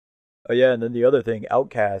 Oh yeah, and then the other thing,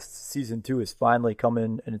 Outcast season 2 is finally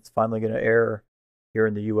coming, and it's finally going to air here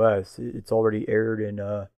in the U.S. It's already aired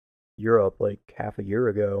in Europe like half a year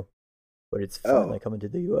ago, but it's finally coming to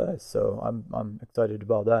the U.S., so I'm excited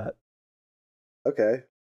about that. Okay.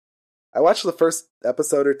 I watched the first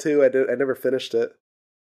episode or two. I never finished it.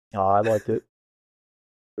 Oh, I liked it.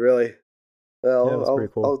 Really? Well, yeah, it was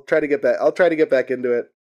pretty cool. I'll try to get back. I'll try to get back into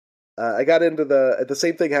it. I got into the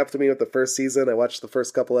same thing happened to me with the first season. I watched the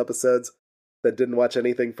first couple episodes, then didn't watch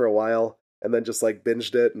anything for a while, and then just like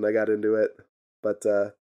binged it, and I got into it. But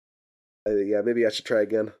yeah, maybe I should try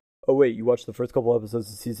again. Oh wait, you watched the first couple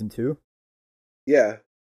episodes of season 2? Yeah.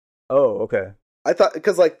 Oh, okay. I thought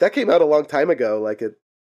because like that came out a long time ago. Like it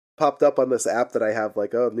popped up on this app that I have.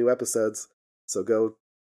 Like, oh, new episodes. So go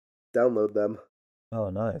download them. Oh,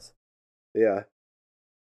 nice. Yeah.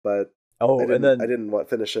 But and then I didn't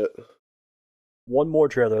finish it. One more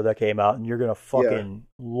trailer that came out, and you're gonna fucking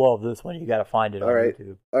love this one. You gotta find it on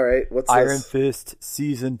YouTube. All right, what's Iron this? Fist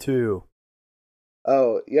Season 2.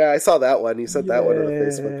 Oh, yeah, I saw that one. You sent that one in the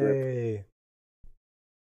Facebook group.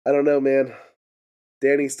 I don't know, man.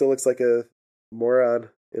 Danny still looks like a moron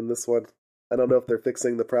in this one. I don't know if they're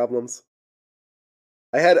fixing the problems.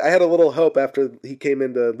 I had a little hope after he came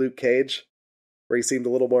into Luke Cage, where he seemed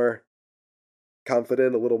a little more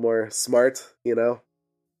confident, a little more smart, you know,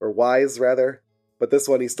 or wise rather. But this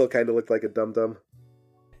one, he still kind of looked like a dum-dum.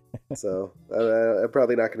 So I'm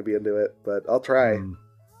probably not going to be into it, but I'll try.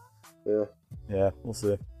 Yeah, we'll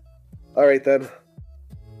see. All right then.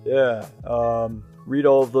 Yeah. Read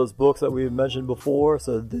all of those books that we mentioned before.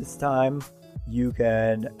 So this time you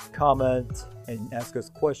can comment and ask us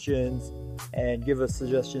questions and give us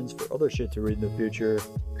suggestions for other shit to read in the future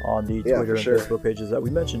on the Twitter and Facebook pages that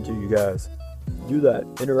we mentioned to you guys. Do that.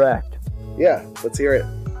 Interact. Yeah, let's hear it.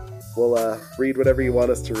 We'll read whatever you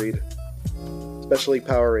want us to read. Especially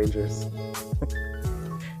Power Rangers.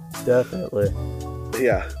 Definitely.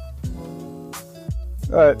 Yeah.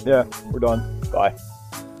 Alright, yeah, we're done. Bye.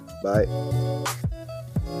 Bye.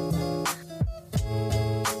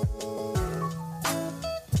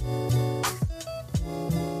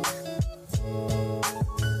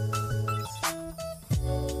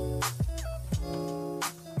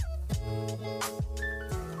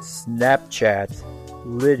 Snapchat.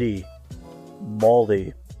 Liddy.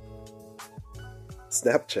 Moldy.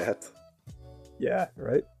 Snapchat. Yeah,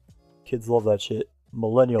 right? Kids love that shit.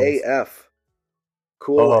 Millennials. AF.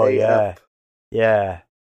 Cool AF. Yeah. Yeah.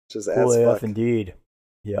 Which is cool as AF fuck. indeed.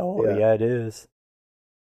 Yeah, yeah, it is.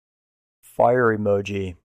 Fire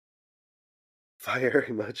emoji. Fire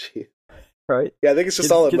emoji. Right? Yeah, I think it's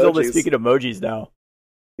just all emojis. Kids only speaking emojis now.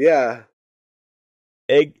 Yeah.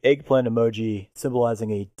 Eggplant emoji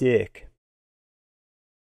symbolizing a dick.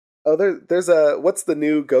 Oh, there's a... What's the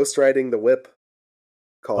new ghostwriting the whip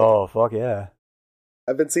called? Oh, fuck yeah.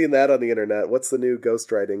 I've been seeing that on the internet. What's the new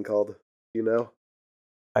ghostwriting called? You know?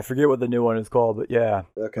 I forget what the new one is called, but yeah.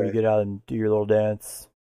 Okay. Where you get out and do your little dance.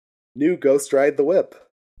 New Ghost Ride the Whip.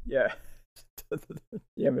 Yeah.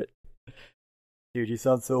 Damn it. Dude, you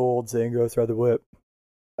sound so old saying Ghost Ride the Whip.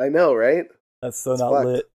 I know, right? That's so it's not fucked.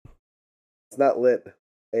 Lit. It's not lit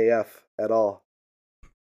AF at all.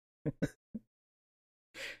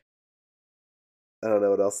 I don't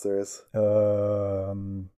know what else there is.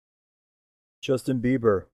 Justin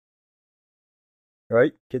Bieber.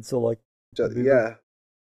 Right? Kids still like yeah.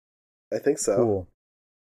 I think so. Cool.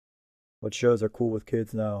 What shows are cool with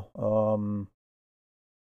kids now?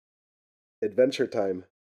 Adventure Time.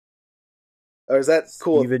 Or is that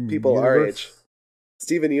cool Steven with people Universe? Our age?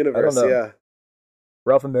 Steven Universe, I don't know. yeah.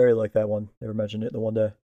 Ralph and Mary like that one. They were mentioning it the one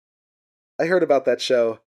day. I heard about that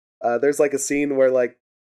show. There's like a scene where like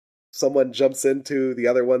someone jumps into the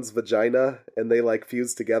other one's vagina and they like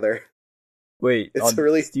fuse together. Wait, it's on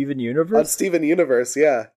really Steven Universe? On Steven Universe,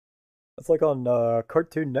 yeah. That's like on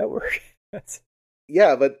Cartoon Network.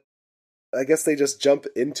 Yeah, but I guess they just jump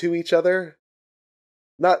into each other.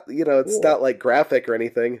 Not, you know, it's not like graphic or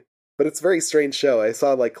anything, but it's a very strange show. I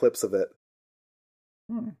saw like clips of it.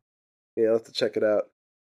 Yeah, I'll have to check it out.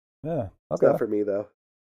 Yeah, okay. It's not for me though.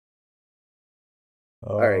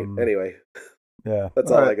 All right. Anyway. Yeah.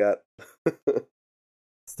 That's all I got.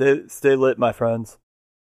 Stay lit, my friends.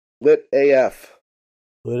 Lit AF.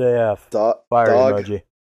 Lit AF. Fire dog. Emoji.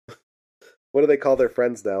 What do they call their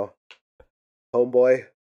friends now? Homeboy?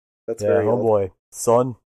 That's very homeboy. old.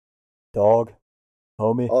 Son. Dog.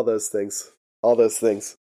 Homie. All those things. All those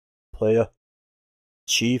things. Playa.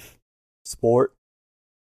 Chief. Sport.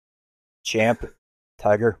 Champ.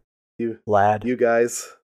 Tiger. Lad. You guys.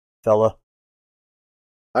 Fella.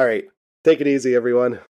 All right. Take it easy, everyone.